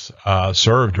 amateurs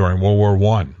served during World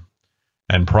War I,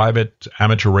 and private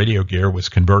amateur radio gear was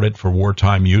converted for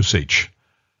wartime usage.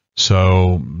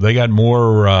 So they got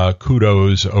more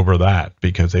kudos over that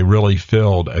because they really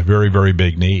filled a very, very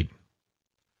big need.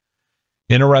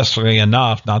 Interestingly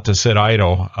enough, not to sit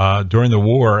idle, during the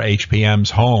war,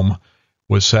 HPM's home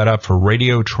was set up for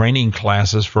radio training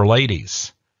classes for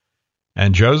ladies.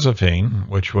 And Josephine,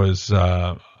 which was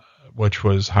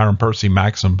Hiram Percy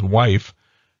Maxim's wife,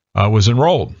 was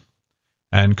enrolled.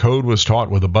 And code was taught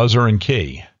with a buzzer and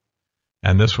key.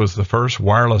 And this was the first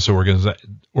wireless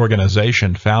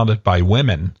organization founded by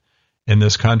women in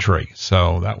this country.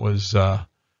 So that was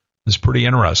pretty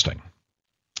interesting.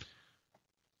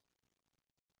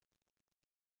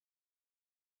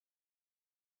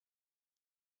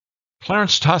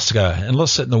 Clarence Tuska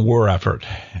enlisted in the war effort.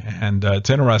 And it's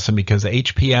interesting because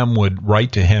HPM would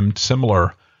write to him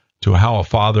similar to how a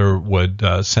father would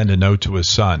send a note to his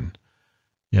son.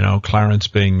 You know, Clarence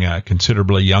being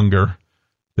considerably younger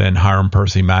than Hiram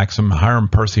Percy Maxim. Hiram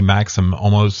Percy Maxim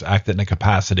almost acted in the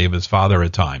capacity of his father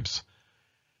at times.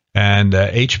 And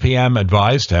HPM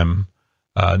advised him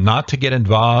not to get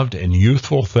involved in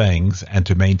youthful things and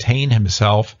to maintain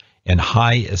himself in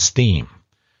high esteem.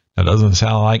 Now, doesn't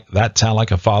sound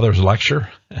like a father's lecture?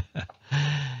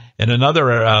 In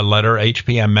another letter,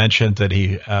 HPM mentioned that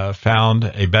he found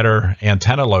a better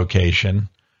antenna location,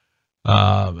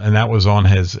 and that was on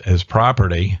his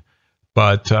property,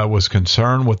 but was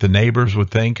concerned what the neighbors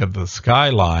would think of the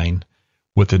skyline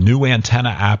with the new antenna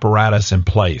apparatus in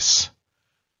place.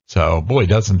 So, boy,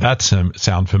 doesn't that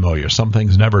sound familiar? Some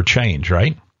things never change,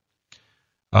 right?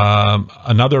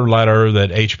 Another letter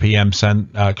that HPM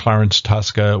sent Clarence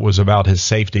Tuska was about his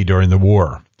safety during the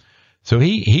war. So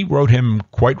he wrote him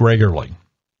quite regularly.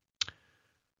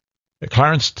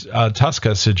 Clarence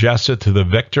Tuska suggested to the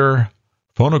Victor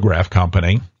Phonograph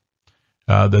Company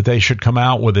that they should come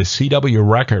out with a CW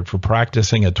record for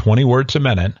practicing at 20 words a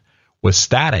minute with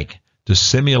static to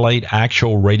simulate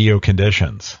actual radio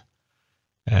conditions.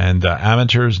 And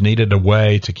amateurs needed a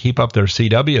way to keep up their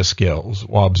CW skills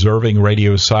while observing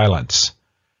radio silence.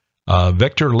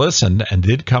 Victor listened and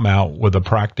did come out with a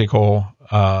practical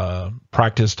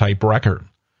practice-type record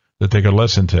that they could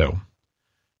listen to.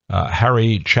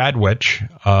 Harry Chadwick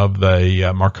of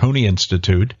the Marconi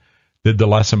Institute did the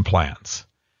lesson plans.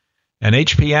 And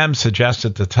HPM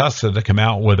suggested to Tuska to come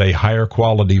out with a higher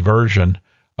quality version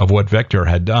of what Victor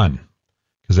had done,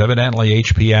 because evidently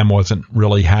HPM wasn't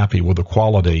really happy with the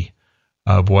quality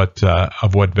of what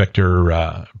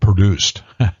Victor produced.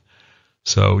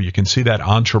 So you can see that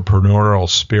entrepreneurial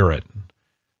spirit.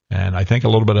 And I think a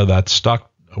little bit of that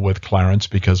stuck with Clarence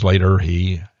because later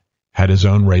he had his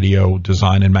own radio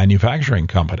design and manufacturing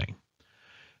company.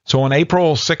 So on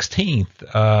April 16th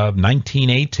of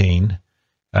 1918,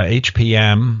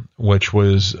 HPM, which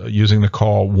was using the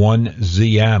call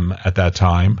 1ZM at that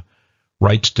time,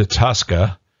 writes to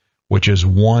Tuska, which is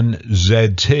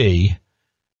 1ZT,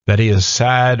 that he is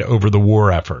sad over the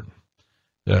war effort,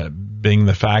 being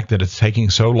the fact that it's taking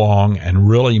so long and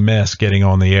really miss getting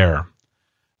on the air.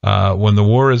 When the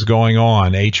war is going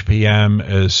on, HPM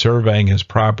is surveying his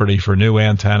property for new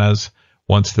antennas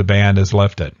once the ban is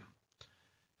lifted.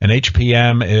 And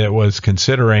HPM was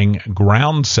considering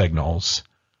ground signals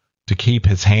to keep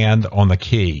his hand on the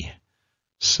key.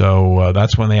 So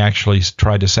that's when they actually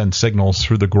tried to send signals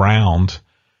through the ground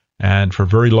and for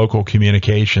very local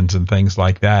communications and things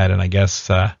like that. And I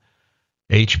guess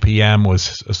HPM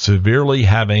was severely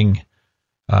having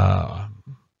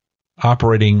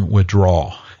operating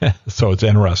withdrawal. So it's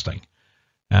interesting.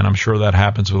 And I'm sure that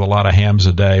happens with a lot of hams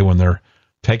a day when they're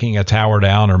taking a tower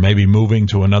down or maybe moving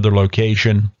to another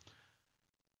location.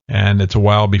 And it's a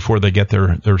while before they get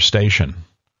their station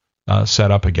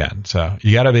set up again. So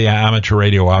you got to be an amateur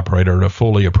radio operator to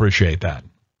fully appreciate that.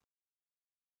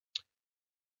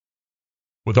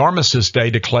 With Armistice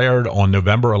Day declared on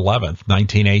November 11th,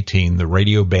 1918, the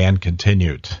radio ban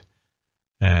continued.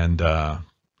 And,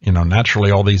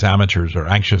 naturally all these amateurs are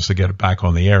anxious to get it back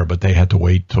on the air, but they had to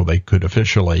wait till they could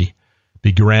officially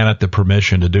be granted the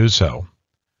permission to do so.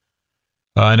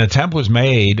 An attempt was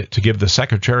made to give the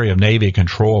Secretary of Navy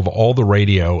control of all the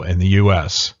radio in the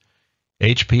U.S.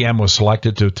 HPM was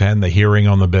selected to attend the hearing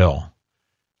on the bill.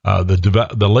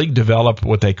 The league developed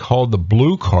what they called the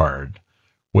blue card,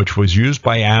 which was used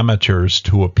by amateurs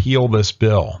to appeal this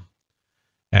bill.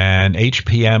 And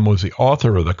HPM was the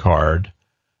author of the card,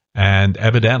 and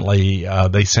evidently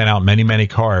they sent out many, many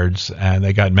cards, and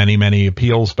they got many, many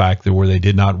appeals back there where they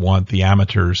did not want the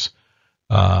amateurs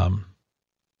to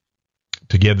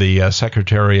to give the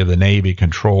Secretary of the Navy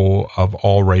control of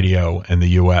all radio in the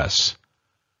U.S.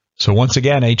 So once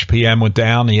again, HPM went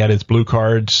down. He had his blue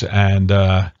cards, and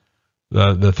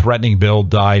the threatening bill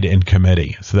died in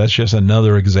committee. So that's just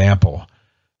another example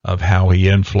of how he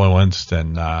influenced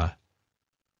and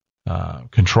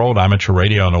controlled amateur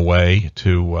radio in a way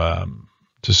to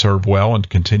serve well and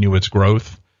continue its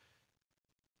growth.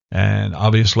 And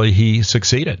obviously, he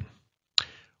succeeded.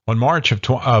 On March of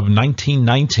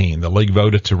 1919, the League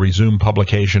voted to resume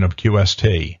publication of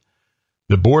QST.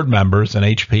 The board members and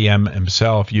HPM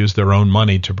himself used their own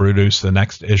money to produce the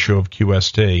next issue of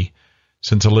QST,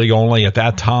 since the League only at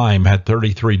that time had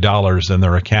 $33 in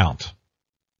their account.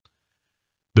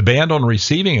 The ban on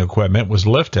receiving equipment was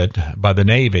lifted by the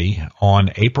Navy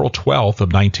on April 12th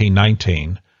of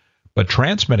 1919, but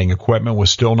transmitting equipment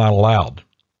was still not allowed.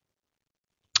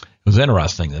 It was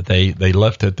interesting that they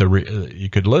lifted you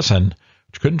could listen,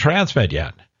 but you couldn't transmit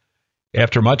yet.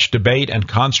 After much debate and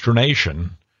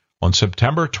consternation, on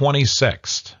September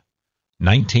 26th,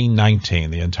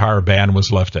 1919, the entire ban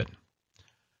was lifted.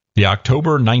 The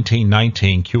October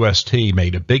 1919 QST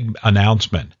made a big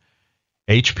announcement.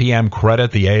 HPM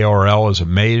credit the ARL as a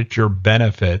major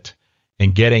benefit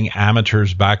in getting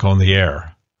amateurs back on the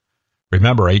air.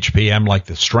 Remember, HPM liked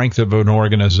the strength of an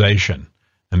organization,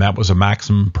 and that was a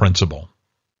Maxim principle.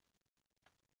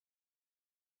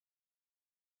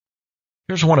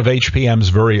 Here's one of HPM's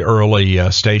very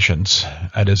early stations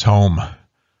at his home.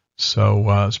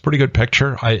 So it's a pretty good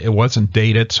picture. It wasn't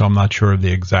dated, so I'm not sure of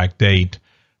the exact date,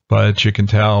 but you can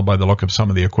tell by the look of some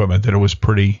of the equipment that it was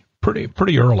pretty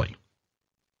early.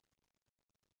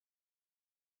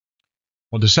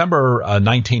 Well, December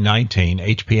 1919,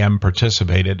 HPM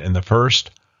participated in the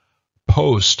first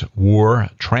post-war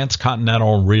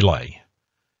transcontinental relay.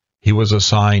 He was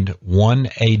assigned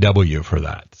 1AW for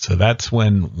that. So that's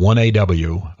when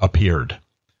 1AW appeared.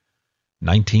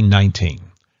 1919.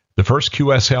 The first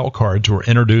QSL cards were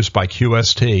introduced by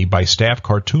QST by staff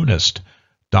cartoonist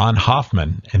Don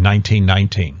Hoffman in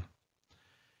 1919.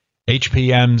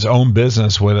 HPM's own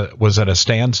business was at a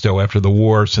standstill after the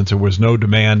war since there was no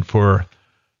demand for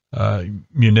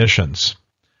munitions.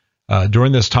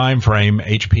 During this time frame,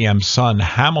 HPM's son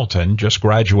Hamilton just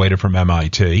graduated from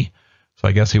MIT, so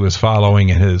I guess he was following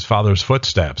in his father's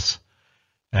footsteps.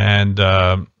 And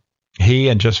he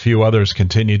and just a few others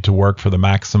continued to work for the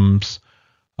Maxim's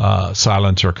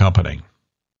silencer company.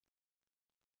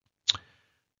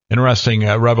 Interesting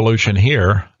revolution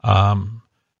here.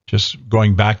 Just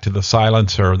going back to the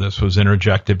silencer, this was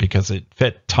interjected because it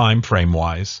fit time frame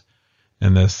wise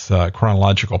in this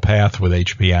chronological path with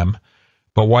HPM.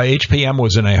 But while HPM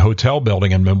was in a hotel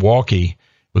building in Milwaukee,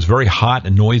 it was very hot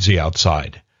and noisy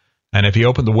outside. And if he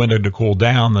opened the window to cool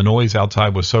down, the noise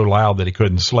outside was so loud that he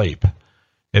couldn't sleep.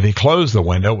 If he closed the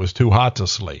window, it was too hot to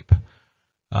sleep.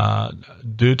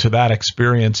 Due to that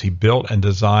experience, he built and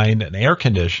designed an air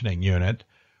conditioning unit,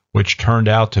 which turned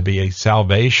out to be a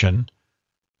salvation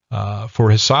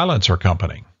for his silencer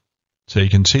company. So you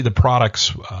can see the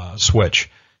products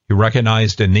switch. He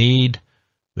recognized a need.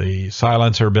 The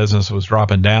silencer business was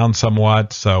dropping down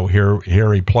somewhat, so here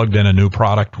he plugged in a new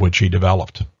product which he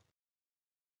developed.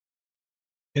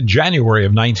 In January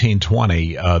of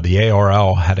 1920, the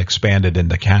ARL had expanded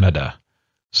into Canada,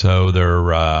 so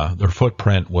their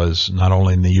footprint was not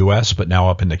only in the U.S. but now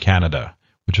up into Canada,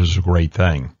 which is a great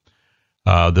thing.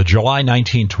 The July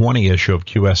 1920 issue of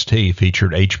QST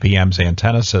featured HPM's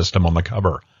antenna system on the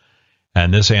cover,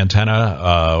 and this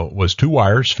antenna was 2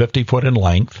 wires, 50 foot in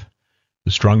length,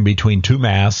 strung between 2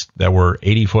 masts that were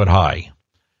 80 foot high.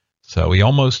 So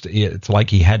it's like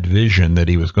he had vision that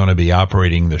he was going to be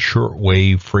operating the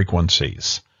shortwave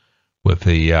frequencies with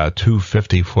the 2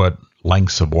 50-foot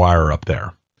lengths of wire up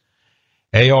there.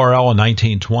 ARL in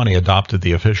 1920 adopted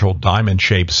the official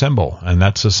diamond-shaped symbol, and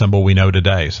that's the symbol we know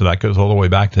today. So that goes all the way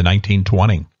back to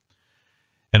 1920.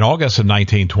 In August of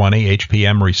 1920,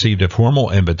 HPM received a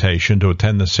formal invitation to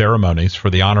attend the ceremonies for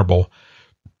the Honorable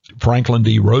Franklin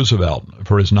D. Roosevelt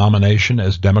for his nomination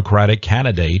as Democratic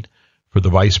candidate for the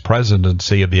vice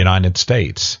presidency of the United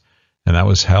States, and that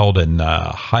was held in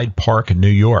Hyde Park, New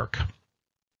York.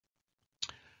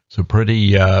 So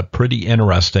pretty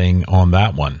interesting on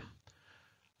that one.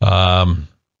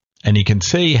 And you can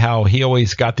see how he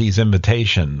always got these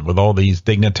invitations with all these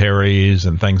dignitaries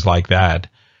and things like that,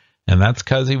 and that's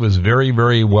because he was very,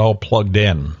 very well plugged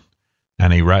in.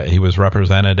 And he was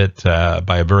represented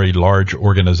by a very large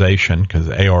organization because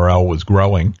ARL was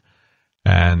growing,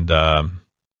 and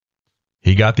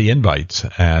he got the invites,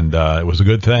 and it was a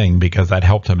good thing because that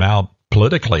helped him out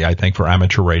politically, I think, for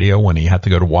amateur radio when he had to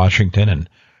go to Washington and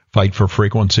fight for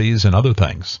frequencies and other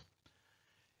things.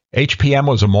 HPM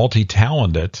was a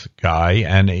multi-talented guy,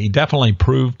 and he definitely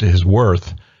proved his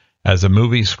worth as a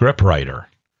movie scriptwriter.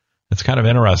 It's kind of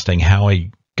interesting how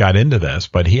he got into this,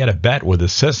 but he had a bet with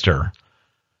his sister,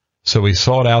 so he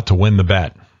sought out to win the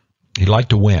bet. He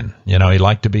liked to win. He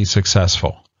liked to be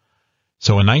successful.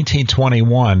 So in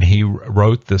 1921, he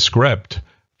wrote the script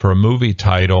for a movie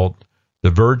titled The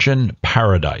Virgin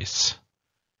Paradise.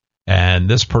 And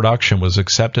this production was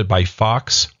accepted by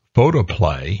Fox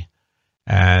Photoplay,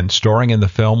 and starring in the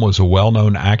film was a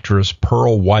well-known actress,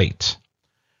 Pearl White.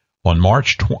 On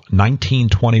March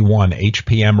 1921,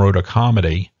 HPM wrote a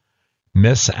comedy,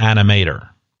 Miss Animator.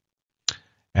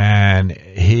 And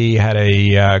he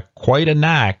had quite a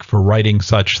knack for writing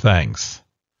such things.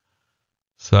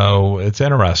 So it's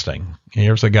interesting.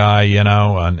 Here's a guy,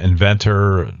 an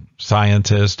inventor,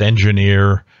 scientist,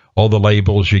 engineer, all the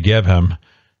labels you give him.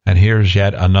 And here's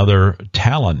yet another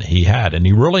talent he had. And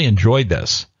he really enjoyed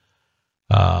this.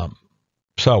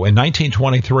 So in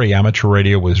 1923, amateur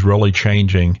radio was really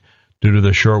changing due to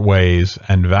the shortwaves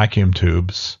and vacuum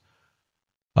tubes,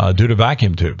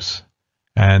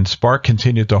 And Spark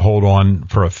continued to hold on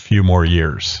for a few more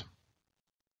years.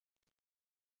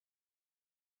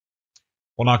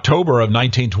 In October of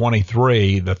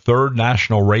 1923, the Third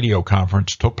National Radio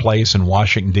Conference took place in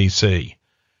Washington, D.C.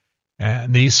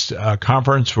 And these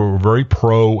conferences were very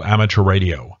pro-amateur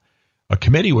radio. A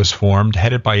committee was formed,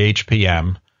 headed by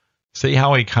HPM. See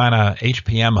how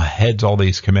HPM heads all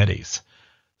these committees.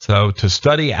 So to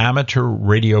study amateur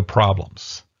radio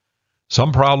problems.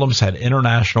 Some problems had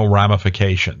international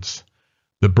ramifications.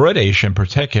 The British, in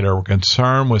particular, were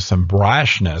concerned with some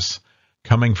brashness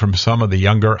coming from some of the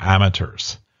younger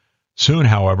amateurs. Soon,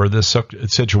 however, this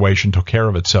situation took care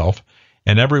of itself,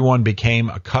 and everyone became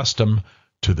accustomed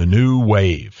to the new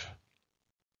wave.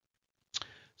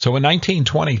 So in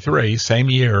 1923, same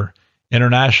year,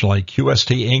 internationally,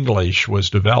 QST English was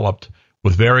developed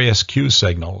with various Q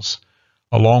signals,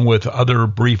 along with other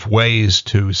brief ways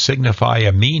to signify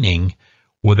a meaning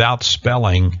without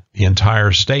spelling the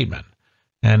entire statement.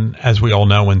 And as we all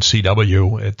know in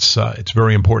CW, it's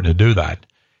very important to do that.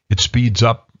 It speeds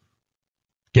up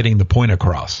getting the point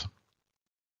across.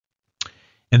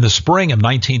 In the spring of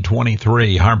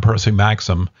 1923, Hiram Percy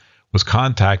Maxim was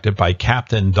contacted by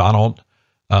Captain Donald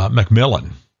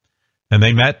Macmillan, and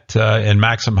they met in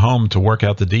Maxim home to work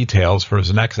out the details for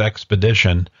his next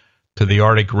expedition to the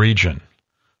Arctic region.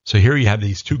 So here you have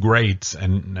these two greats,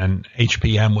 and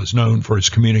HPM was known for his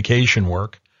communication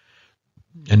work.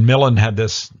 And Millen had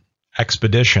this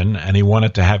expedition, and he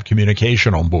wanted to have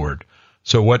communication on board.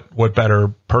 So what better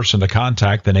person to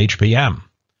contact than HPM?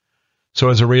 So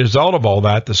as a result of all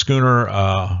that, the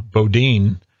schooner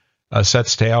Bodine set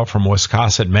sail from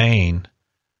Wiscasset, Maine,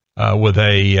 with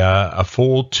a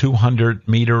full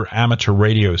 200-meter amateur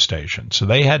radio station. So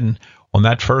they hadn't, on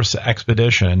that first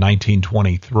expedition in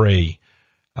 1923,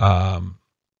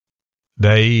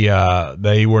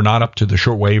 they were not up to the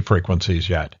shortwave frequencies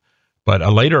yet. But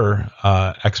a later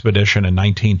expedition in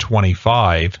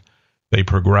 1925, they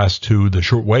progressed to the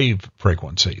shortwave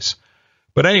frequencies.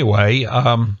 But anyway,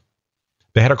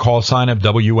 they had a call sign of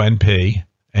WNP.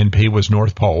 NP was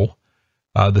North Pole.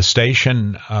 The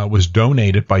station was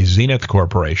donated by Zenith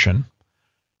Corporation,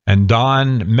 and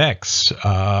Don Mix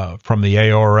from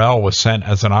the ARL was sent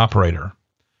as an operator.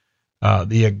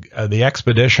 The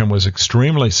expedition was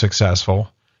extremely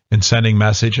successful in sending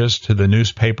messages to the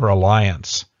Newspaper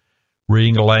Alliance,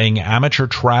 relaying amateur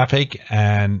traffic,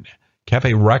 and kept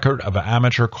a record of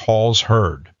amateur calls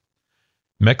heard.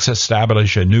 Mix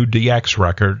established a new DX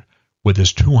record with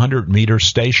his 200-meter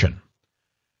station.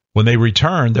 When they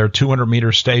returned, their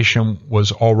 200-meter station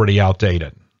was already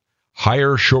outdated.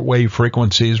 Higher shortwave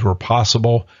frequencies were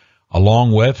possible,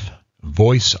 along with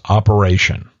voice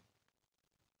operation.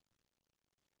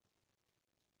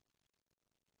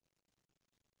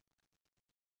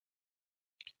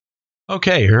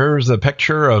 Okay, here's a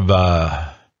picture of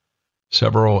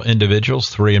several individuals,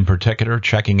 three in particular,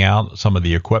 checking out some of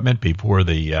the equipment before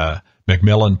the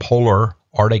Macmillan Polar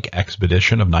Arctic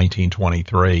Expedition of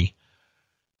 1923.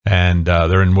 And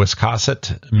they're in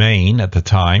Wiscasset, Maine at the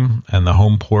time, and the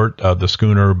home port of the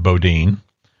schooner Bodine.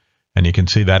 And you can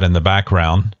see that in the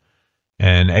background.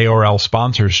 And ARL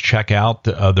sponsors check out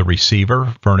the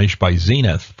receiver furnished by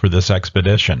Zenith for this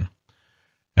expedition.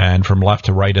 And from left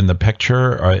to right in the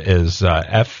picture is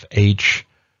F.H.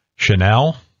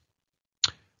 Chanel,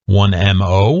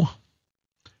 1MO,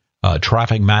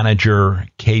 Traffic Manager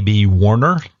KB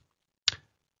Warner,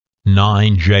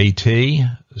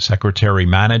 9JT, Secretary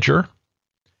Manager,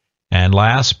 and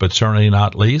last but certainly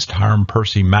not least, Hiram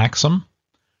Percy Maxim,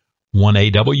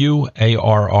 1AW,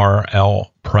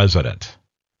 ARRL President.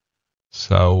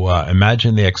 So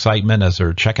imagine the excitement as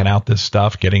they're checking out this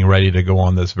stuff, getting ready to go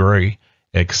on this very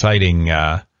exciting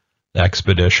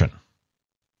expedition.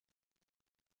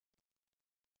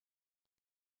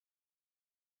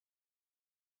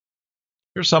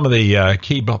 Here's some of the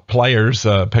key players,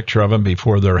 a picture of them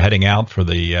before they're heading out for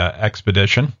the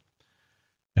expedition.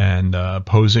 And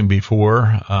posing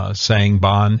before, saying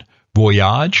bon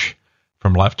voyage.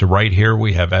 From left to right here,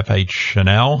 we have F.H.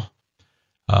 Chanel,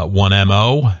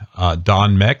 1MO,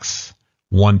 Don Mix,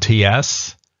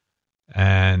 1TS,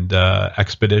 and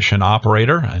Expedition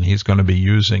Operator, and he's going to be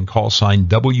using call sign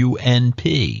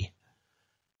WNP.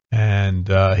 And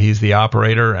he's the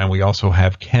operator, and we also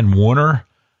have Ken Warner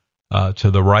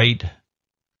to the right,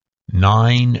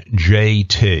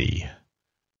 9JT.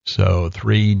 So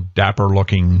 3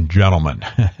 dapper-looking gentlemen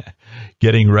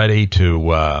getting ready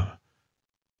to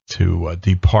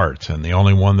depart. And the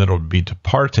only one that will be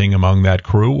departing among that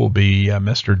crew will be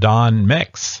Mr. Don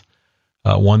Mix,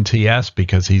 1TS,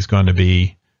 because he's going to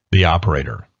be the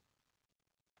operator.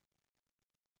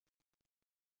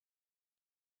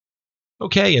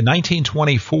 Okay, in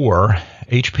 1924,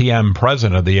 HPM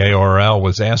president of the ARL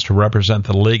was asked to represent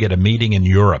the League at a meeting in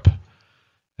Europe.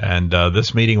 And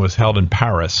this meeting was held in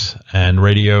Paris, and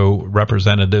radio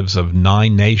representatives of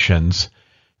 9 nations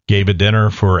gave a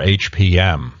dinner for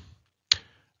HPM.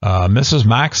 Mrs.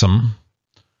 Maxim,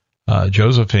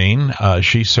 Josephine,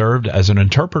 she served as an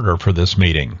interpreter for this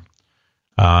meeting.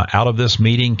 Out of this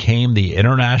meeting came the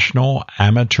International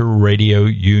Amateur Radio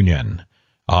Union,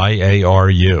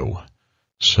 IARU.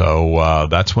 So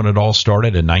that's when it all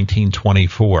started in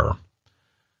 1924.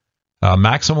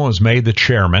 Maxim was made the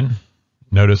chairman.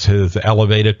 Notice his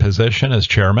elevated position as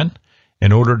chairman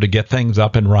in order to get things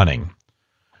up and running.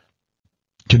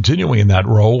 Continuing in that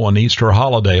role on Easter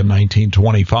holiday of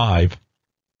 1925,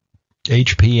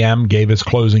 HPM gave his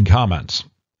closing comments.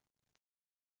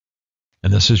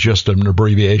 And this is just an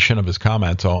abbreviation of his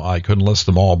comments. I couldn't list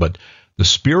them all, but the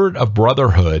spirit of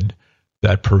brotherhood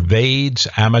that pervades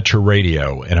amateur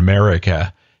radio in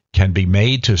America can be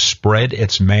made to spread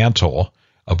its mantle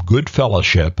of good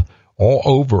fellowship all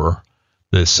over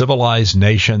the civilized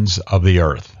nations of the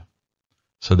earth.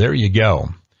 So there you go.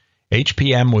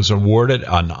 HPM was awarded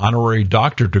an honorary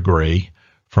doctorate degree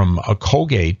from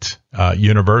Colgate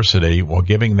University while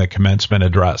giving the commencement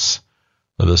address.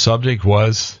 The subject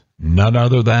was none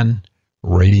other than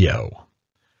radio.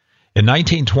 In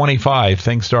 1925,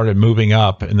 things started moving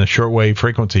up in the shortwave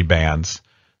frequency bands.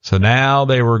 So now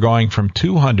they were going from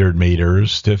 200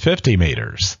 meters to 50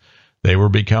 meters. They were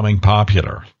becoming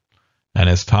popular. And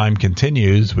as time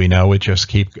continues, we know it just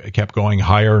kept going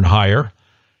higher and higher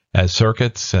as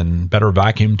circuits and better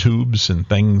vacuum tubes and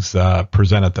things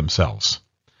presented themselves.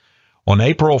 On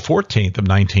April 14th of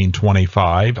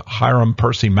 1925, Hiram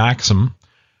Percy Maxim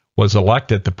was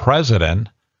elected the president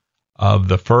of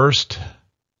the first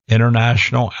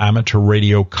International Amateur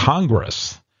Radio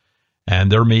Congress,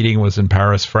 and their meeting was in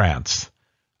Paris, France.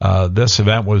 This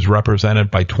event was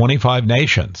represented by 25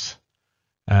 nations,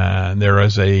 and there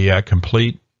is a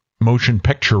complete motion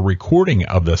picture recording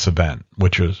of this event,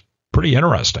 which is pretty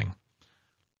interesting.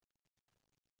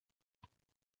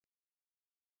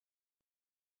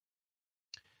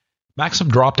 Maxim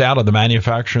dropped out of the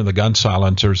manufacturing of the gun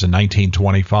silencers in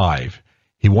 1925.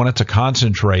 He wanted to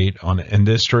concentrate on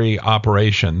industry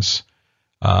operations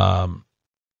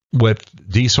with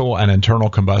diesel and internal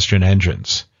combustion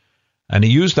engines. And he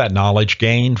used that knowledge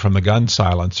gained from the gun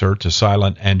silencer to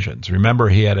silent engines. Remember,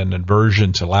 he had an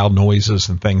aversion to loud noises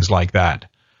and things like that.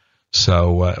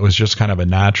 So it was just kind of a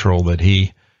natural that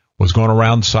he was going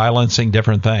around silencing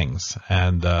different things.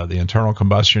 And the internal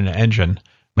combustion engine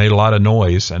made a lot of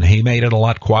noise, and he made it a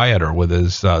lot quieter with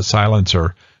his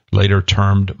silencer, later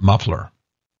termed muffler.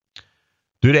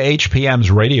 Due to HPM's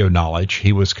radio knowledge,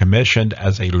 he was commissioned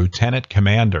as a lieutenant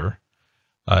commander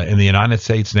in the United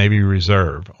States Navy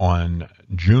Reserve on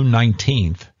June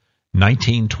 19th,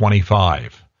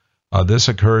 1925. This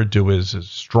occurred due to his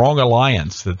strong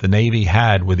alliance that the Navy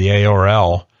had with the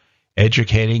ARL,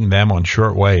 educating them on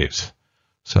short waves.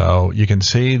 So you can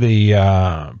see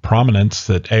the prominence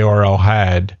that ARL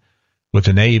had with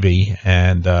the Navy,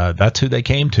 and that's who they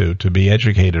came to be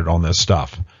educated on this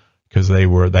stuff, because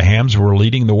the hams were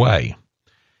leading the way.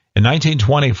 In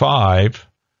 1925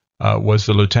 was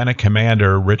the Lieutenant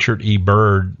Commander Richard E.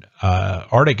 Byrd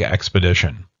Arctic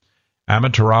expedition.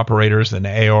 Amateur operators and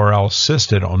ARL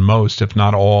assisted on most, if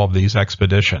not all, of these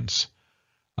expeditions.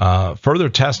 Further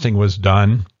testing was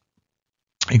done,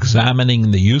 examining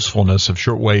the usefulness of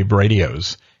shortwave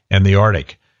radios in the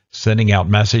Arctic, sending out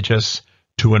messages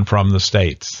to and from the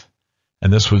States.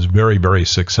 And this was very, very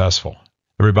successful.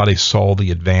 Everybody saw the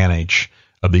advantage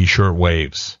of these short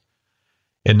waves.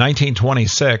 In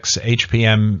 1926,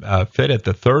 HPM fitted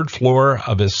the third floor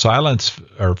of his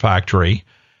silencer factory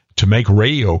to make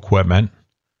radio equipment,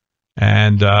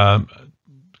 and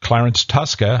Clarence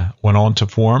Tuska went on to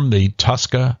form the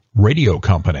Tuska Radio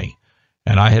Company.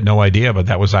 And I had no idea, but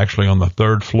that was actually on the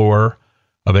third floor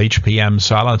of HPM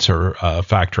silencer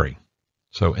factory.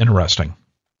 So interesting.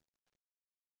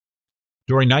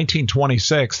 During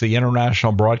 1926, the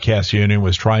International Broadcast Union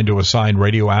was trying to assign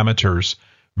radio amateurs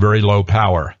very low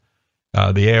power.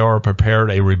 The AR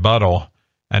prepared a rebuttal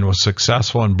and was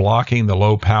successful in blocking the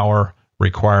low power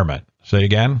requirement. Say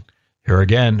again? Here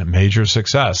again, major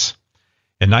success.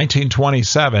 In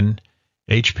 1927,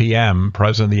 HPM,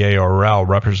 president of the ARL,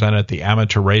 represented the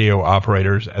amateur radio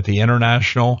operators at the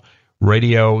International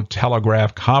Radio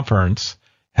Telegraph Conference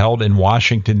held in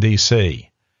Washington, D.C.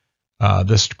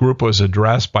 This group was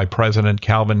addressed by President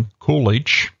Calvin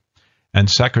Coolidge, and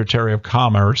Secretary of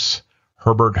Commerce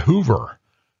Herbert Hoover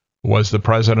was the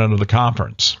president of the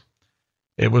conference.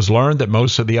 It was learned that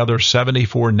most of the other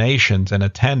 74 nations in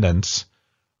attendance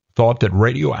thought that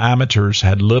radio amateurs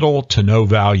had little to no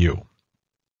value.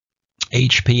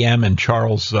 HPM and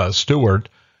Charles Stewart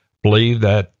believed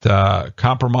that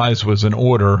compromise was in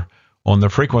order on the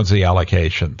frequency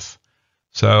allocations.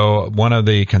 So one of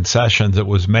the concessions that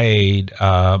was made,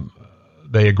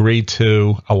 they agreed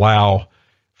to allow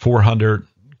 400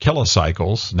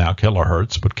 kilocycles, now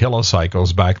kilohertz, but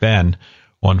kilocycles back then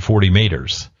on 40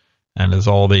 meters. And as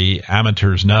all the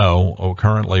amateurs know,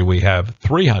 currently we have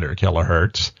 300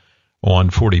 kilohertz on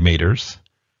 40 meters.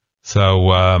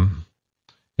 So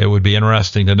it would be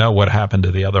interesting to know what happened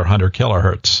to the other 100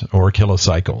 kilohertz or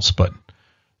kilocycles. But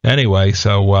anyway,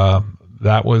 so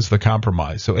that was the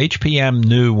compromise. So HPM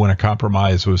knew when a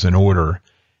compromise was in order,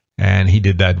 and he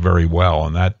did that very well,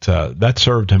 and that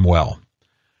served him well.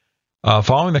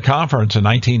 Following the conference in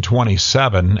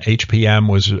 1927, HPM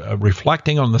was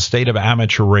reflecting on the state of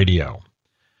amateur radio.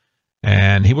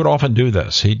 And he would often do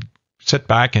this. He'd sit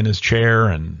back in his chair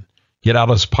and get out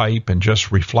his pipe and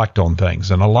just reflect on things.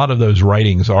 And a lot of those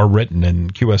writings are written in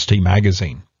QST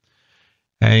magazine.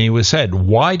 And he was said,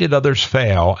 why did others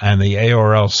fail and the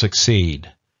ARL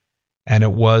succeed? And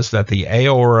it was that the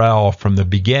ARL from the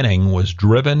beginning was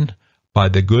driven by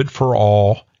the good for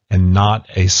all and not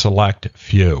a select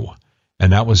few.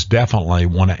 And that was definitely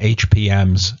one of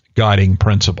HPM's guiding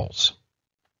principles.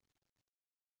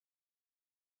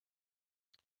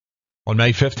 On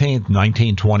May 15,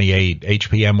 1928,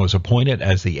 HPM was appointed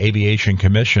as the aviation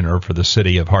commissioner for the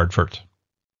city of Hartford.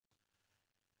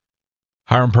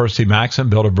 Hiram Percy Maxim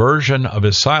built a version of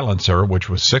his silencer, which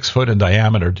was 6 foot in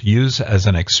diameter, to use as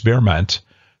an experiment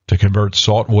to convert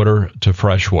salt water to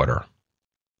fresh water.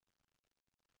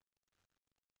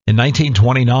 In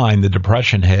 1929, the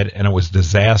Depression hit, and it was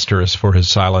disastrous for his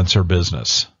silencer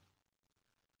business.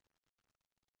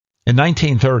 In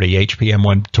 1930, HPM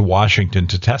went to Washington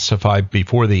to testify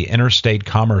before the Interstate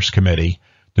Commerce Committee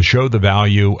to show the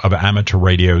value of amateur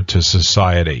radio to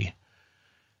society.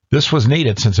 This was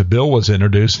needed since a bill was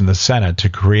introduced in the Senate to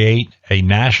create a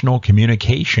National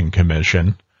Communication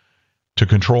Commission to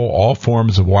control all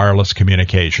forms of wireless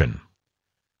communication.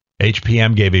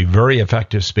 HPM gave a very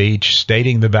effective speech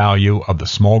stating the value of the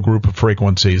small group of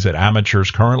frequencies that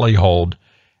amateurs currently hold,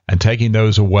 and taking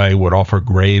those away would offer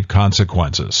grave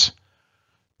consequences.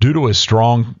 Due to his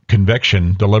strong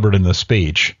conviction delivered in the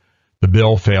speech, the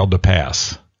bill failed to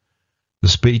pass. The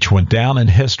speech went down in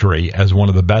history as one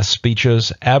of the best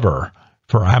speeches ever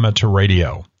for amateur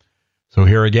radio. So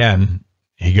here again,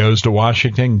 he goes to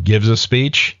Washington, gives a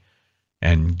speech,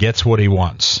 and gets what he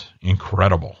wants.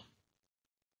 Incredible.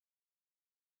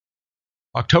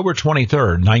 October 23,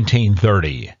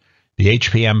 1930, the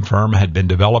HPM firm had been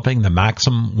developing the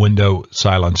Maxim window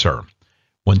silencer.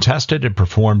 When tested, it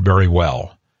performed very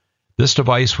well. This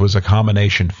device was a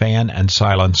combination fan and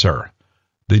silencer.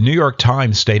 The New York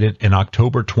Times stated in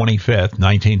October 25,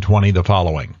 1920, the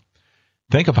following: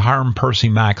 think of Hiram Percy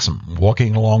Maxim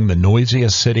walking along the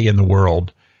noisiest city in the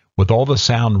world with all the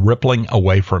sound rippling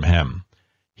away from him.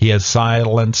 He has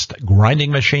silenced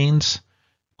grinding machines,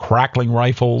 crackling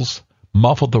rifles,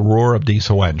 muffled the roar of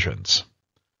diesel engines.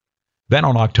 Then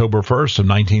on October 1st of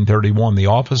 1931, the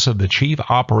Office of the Chief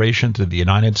Operations of the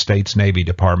United States Navy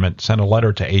Department sent a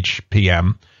letter to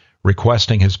HPM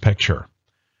requesting his picture.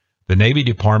 The Navy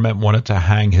Department wanted to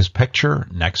hang his picture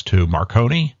next to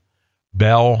Marconi,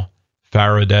 Bell,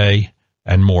 Faraday,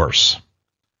 and Morse.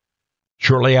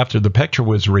 Shortly after the picture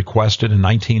was requested in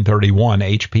 1931,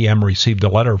 HPM received a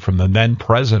letter from the then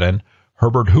President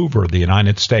Herbert Hoover of the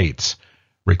United States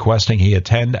requesting he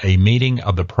attend a meeting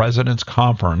of the President's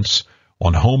Conference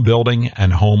on home building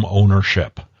and home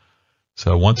ownership.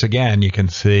 So once again, you can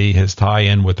see his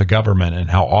tie-in with the government and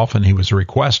how often he was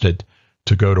requested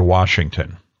to go to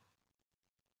Washington.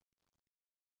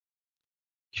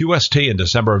 QST in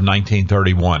December of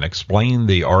 1931 explained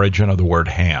the origin of the word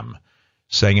ham,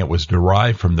 saying it was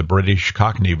derived from the British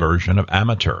Cockney version of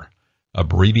amateur,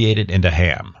 abbreviated into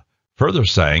ham, further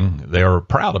saying they are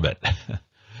proud of it.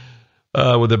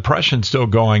 With the Depression still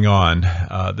going on,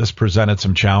 this presented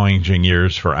some challenging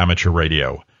years for amateur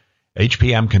radio.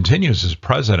 HPM continues as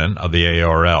president of the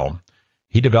ARL.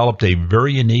 He developed a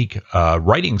very unique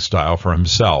writing style for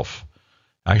himself.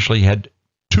 Actually, he had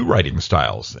two writing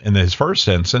styles. In his first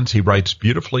instance, he writes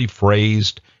beautifully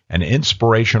phrased and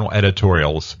inspirational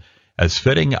editorials as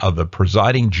fitting of the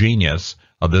presiding genius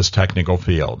of this technical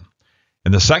field.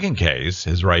 In the second case,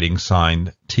 his writing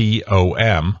signed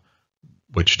TOM,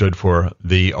 which stood for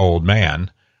The Old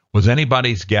Man, was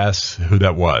anybody's guess who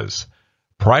that was.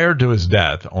 Prior to his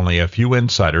death, only a few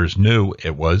insiders knew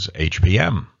it was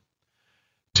HPM.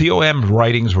 TOM's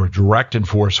writings were direct and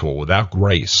forceful, without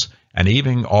grace, and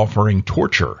even offering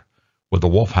torture with the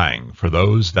wolf hang for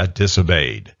those that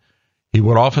disobeyed. He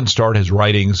would often start his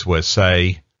writings with,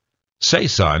 say,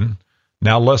 son,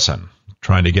 now listen,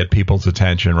 trying to get people's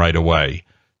attention right away.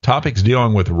 Topics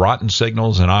dealing with rotten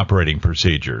signals and operating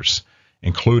procedures,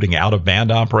 including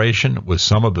out-of-band operation, was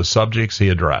some of the subjects he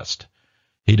addressed.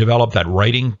 He developed that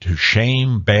writing to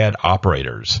shame bad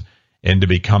operators into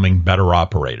becoming better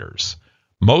operators.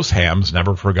 Most hams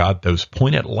never forgot those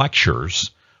pointed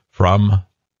lectures from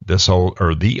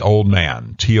The Old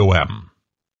Man, TOM.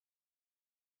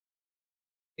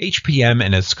 HPM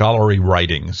in his scholarly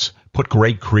writings put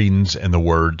great credence in the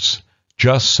words,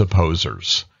 just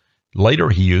supposers. Later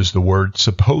he used the word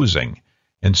supposing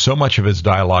in so much of his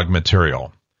dialogue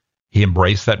material. He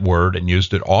embraced that word and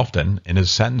used it often in his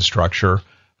sentence structure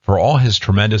for all his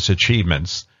tremendous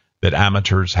achievements that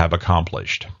amateurs have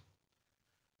accomplished.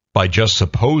 By just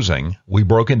supposing, we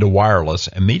broke into wireless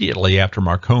immediately after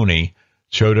Marconi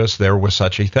showed us there was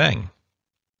such a thing.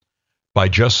 By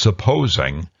just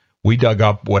supposing, we dug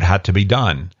up what had to be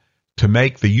done to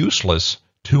make the useless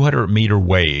 200-meter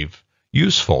wave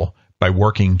useful by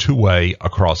working two-way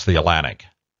across the Atlantic.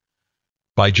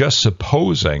 By just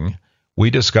supposing,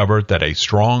 we discovered that a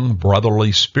strong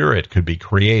brotherly spirit could be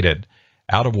created,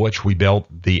 out of which we built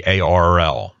the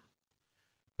ARL.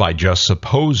 By just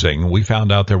supposing, we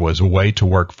found out there was a way to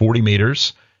work 40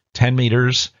 meters, 10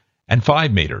 meters, and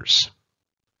 5 meters.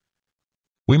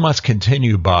 We must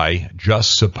continue by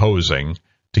just supposing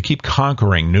to keep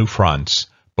conquering new fronts,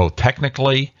 both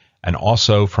technically and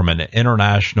also from an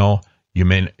international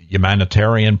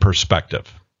humanitarian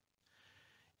perspective.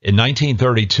 In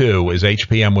 1932, as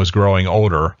HPM was growing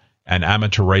older and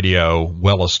amateur radio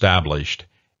well established,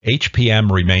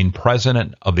 HPM remained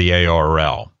president of the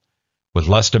ARL. With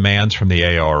less demands from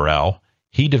the ARL,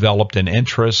 he developed an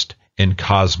interest in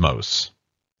cosmos.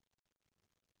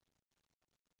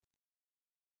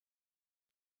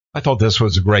 I thought this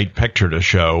was a great picture to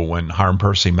show when Hiram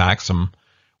Percy Maxim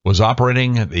was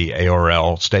operating the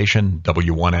ARL station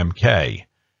W1MK.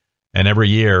 And every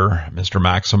year, Mr.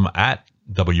 Maxim at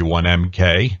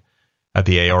W1MK at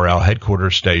the ARL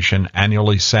headquarters station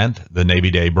annually sent the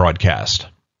Navy Day broadcast.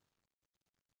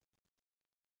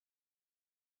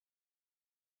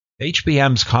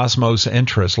 HPM's cosmos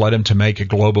interest led him to make a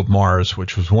globe of Mars,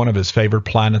 which was one of his favorite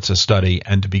planets to study,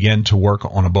 and to begin to work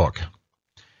on a book.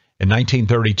 In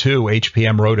 1932,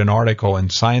 HPM wrote an article in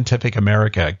Scientific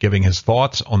America giving his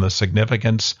thoughts on the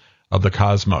significance of the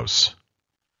cosmos.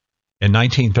 In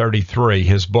 1933,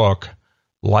 his book,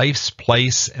 Life's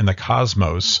Place in the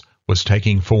Cosmos, was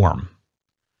taking form.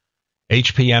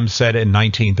 HPM said in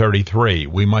 1933,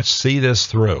 "We must see this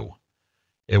through."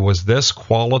 It was this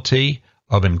quality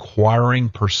of inquiring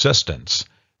persistence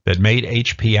that made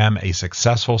HPM a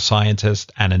successful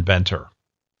scientist and inventor.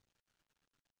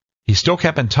 He still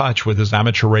kept in touch with his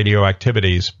amateur radio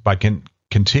activities by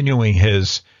continuing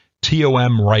his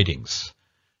TOM writings.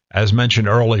 As mentioned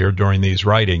earlier during these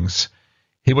writings,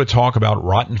 he would talk about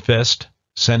rotten fist,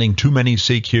 sending too many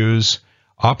CQs,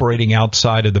 operating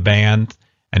outside of the band,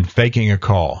 and faking a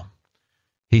call.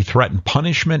 He threatened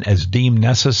punishment as deemed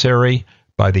necessary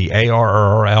by the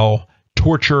ARRL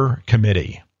Torture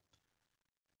Committee.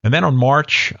 And then on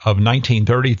March of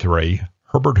 1933,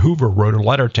 Herbert Hoover wrote a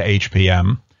letter to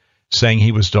HPM saying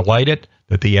he was delighted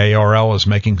that the ARL is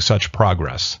making such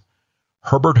progress.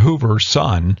 Herbert Hoover's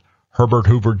son, Herbert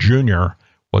Hoover Jr.,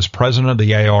 was president of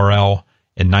the ARL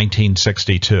in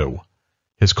 1962.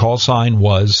 His call sign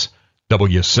was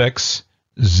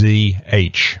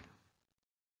W6ZH.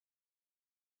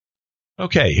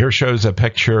 Okay, here shows a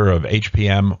picture of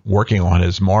HPM working on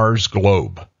his Mars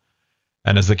globe.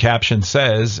 And as the caption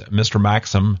says, Mr.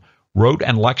 Maxim wrote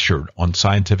and lectured on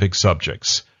scientific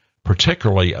subjects,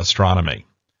 particularly astronomy.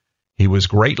 He was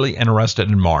greatly interested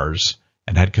in Mars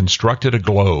and had constructed a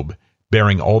globe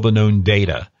bearing all the known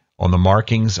data on the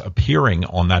markings appearing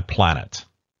on that planet.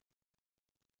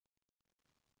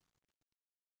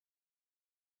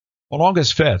 On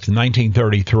August 5th,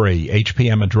 1933,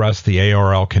 HPM addressed the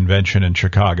ARL convention in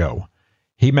Chicago.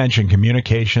 He mentioned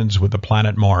communications with the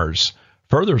planet Mars,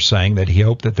 further saying that he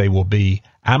hoped that they will be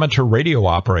amateur radio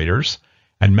operators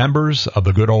and members of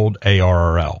the good old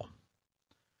ARRL.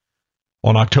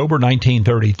 On October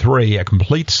 1933, a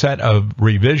complete set of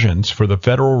revisions for the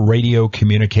Federal Radio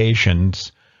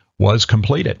Communications was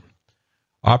completed.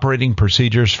 Operating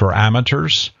procedures for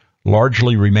amateurs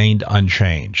largely remained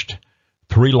unchanged.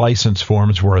 3 license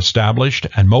forms were established,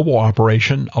 and mobile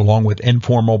operation, along with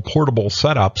informal portable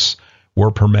setups,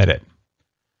 were permitted.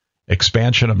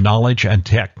 Expansion of knowledge and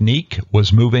technique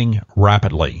was moving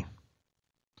rapidly.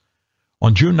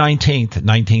 On June 19,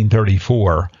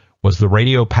 1934, was the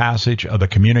radio passage of the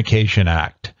Communication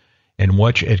Act, in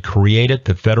which it created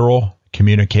the Federal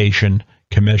Communication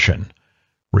Commission,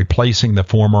 replacing the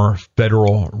former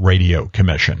Federal Radio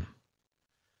Commission.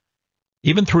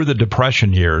 Even through the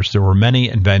Depression years, there were many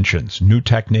inventions, new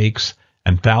techniques,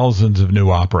 and thousands of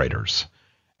new operators.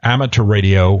 Amateur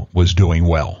radio was doing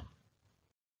well.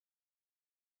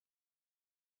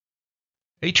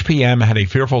 HPM had a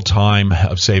fearful time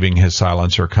of saving his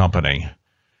silencer company.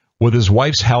 With his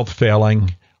wife's health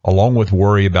failing, along with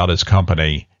worry about his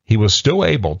company, he was still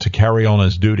able to carry on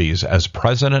his duties as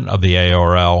president of the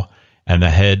ARL and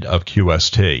the head of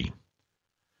QST.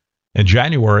 In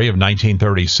January of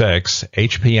 1936,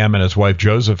 HPM and his wife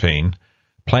Josephine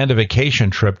planned a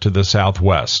vacation trip to the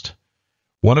Southwest.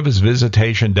 One of his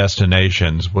visitation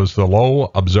destinations was the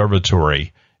Lowell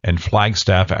Observatory in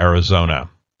Flagstaff, Arizona.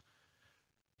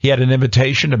 He had an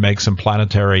invitation to make some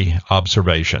planetary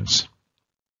observations.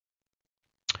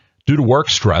 Due to work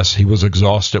stress, he was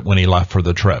exhausted when he left for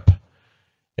the trip.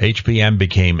 HPM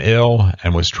became ill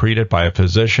and was treated by a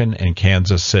physician in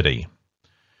Kansas City.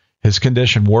 His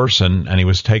condition worsened, and he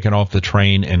was taken off the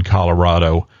train in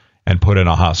Colorado and put in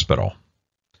a hospital.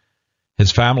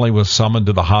 His family was summoned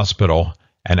to the hospital,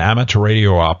 and amateur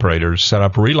radio operators set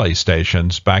up relay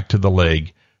stations back to the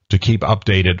League to keep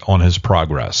updated on his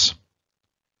progress.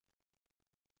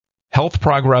 Health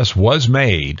progress was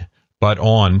made, but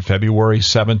on February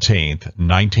 17,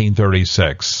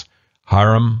 1936,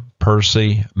 Hiram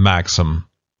Percy Maxim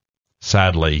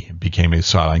sadly became a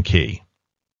silent key.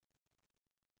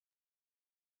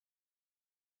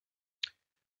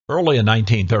 Early in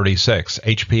 1936,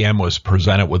 HPM was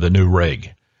presented with a new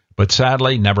rig, but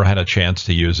sadly never had a chance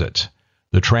to use it.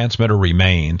 The transmitter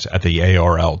remains at the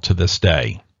ARL to this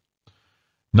day.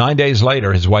 9 days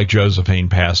later, his wife Josephine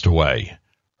passed away.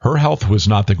 Her health was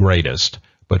not the greatest,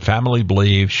 but family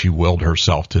believed she willed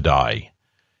herself to die.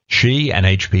 She and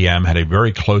HPM had a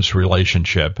very close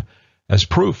relationship, as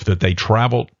proof that they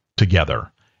traveled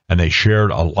together and they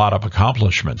shared a lot of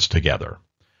accomplishments together.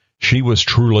 She was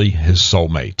truly his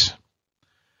soulmate.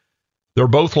 They were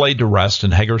both laid to rest in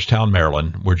Hagerstown,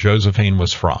 Maryland, where Josephine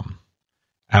was from.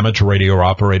 Amateur radio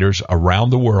operators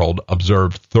around the world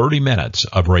observed 30 minutes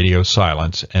of radio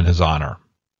silence in his honor.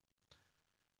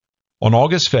 On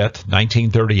August 5,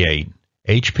 1938,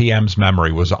 HPM's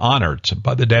memory was honored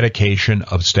by the dedication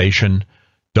of station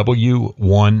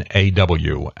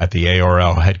W1AW at the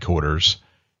ARL headquarters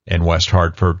in West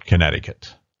Hartford,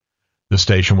 Connecticut. The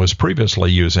station was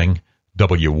previously using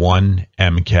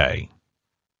W1MK.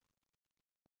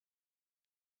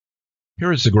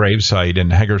 Here is the gravesite in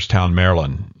Hagerstown,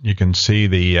 Maryland. You can see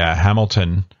the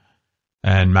Hamilton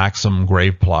and Maxim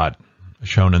grave plot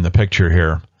shown in the picture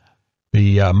here.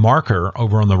 The marker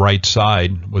over on the right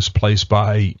side was placed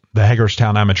by the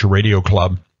Hagerstown Amateur Radio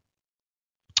Club,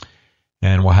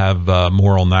 and we'll have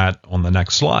more on that on the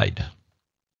next slide.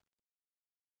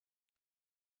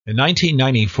 In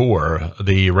 1994,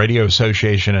 the Radio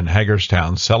Association in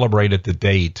Hagerstown celebrated the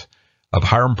date of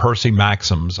Hiram Percy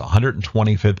Maxim's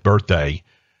 125th birthday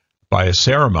by a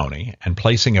ceremony and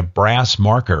placing a brass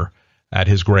marker at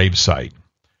his gravesite.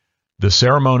 The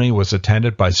ceremony was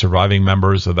attended by surviving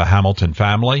members of the Hamilton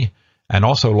family and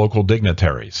also local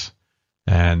dignitaries.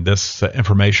 And this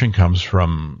information comes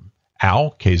from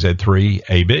Al,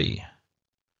 KZ3AB,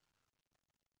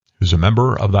 who's a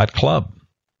member of that club.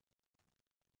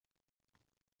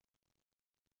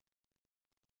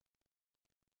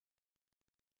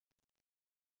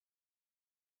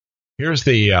 Here's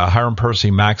the Hiram Percy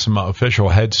Maxim official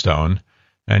headstone.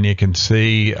 And you can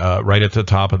see right at the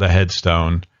top of the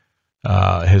headstone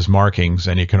his markings,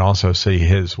 and you can also see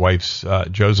his wife's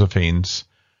Josephine's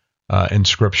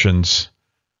inscriptions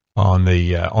on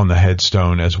the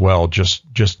headstone as well,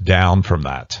 just down from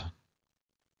that.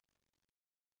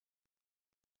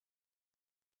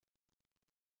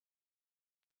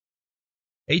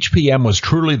 HPM was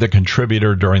truly the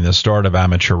contributor during the start of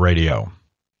amateur radio,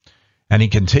 and he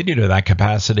continued in that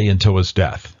capacity until his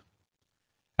death.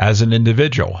 As an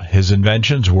individual, his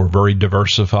inventions were very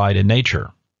diversified in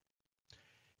nature.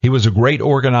 He was a great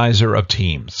organizer of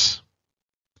teams.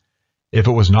 If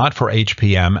it was not for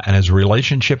HPM and his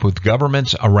relationship with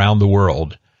governments around the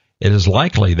world, it is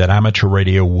likely that amateur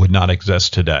radio would not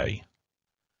exist today.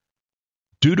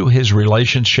 Due to his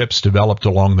relationships developed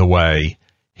along the way,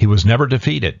 he was never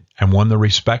defeated and won the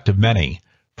respect of many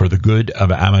for the good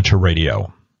of amateur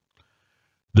radio.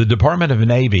 The Department of the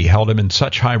Navy held him in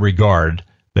such high regard,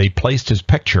 they placed his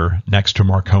picture next to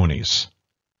Marconi's.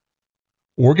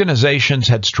 Organizations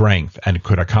had strength and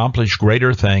could accomplish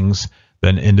greater things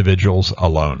than individuals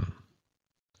alone.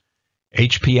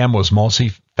 HPM was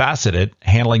multifaceted,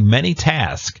 handling many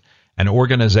tasks and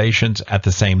organizations at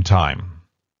the same time.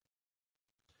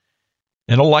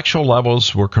 Intellectual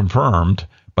levels were confirmed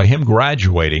by him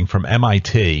graduating from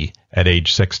MIT at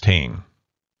age 16.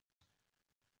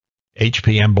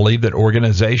 HPM believed that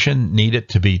organization needed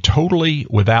to be totally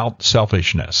without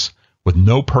selfishness, with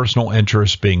no personal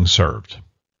interest being served.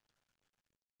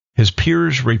 His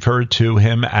peers referred to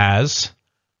him as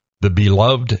the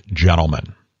beloved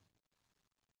gentleman.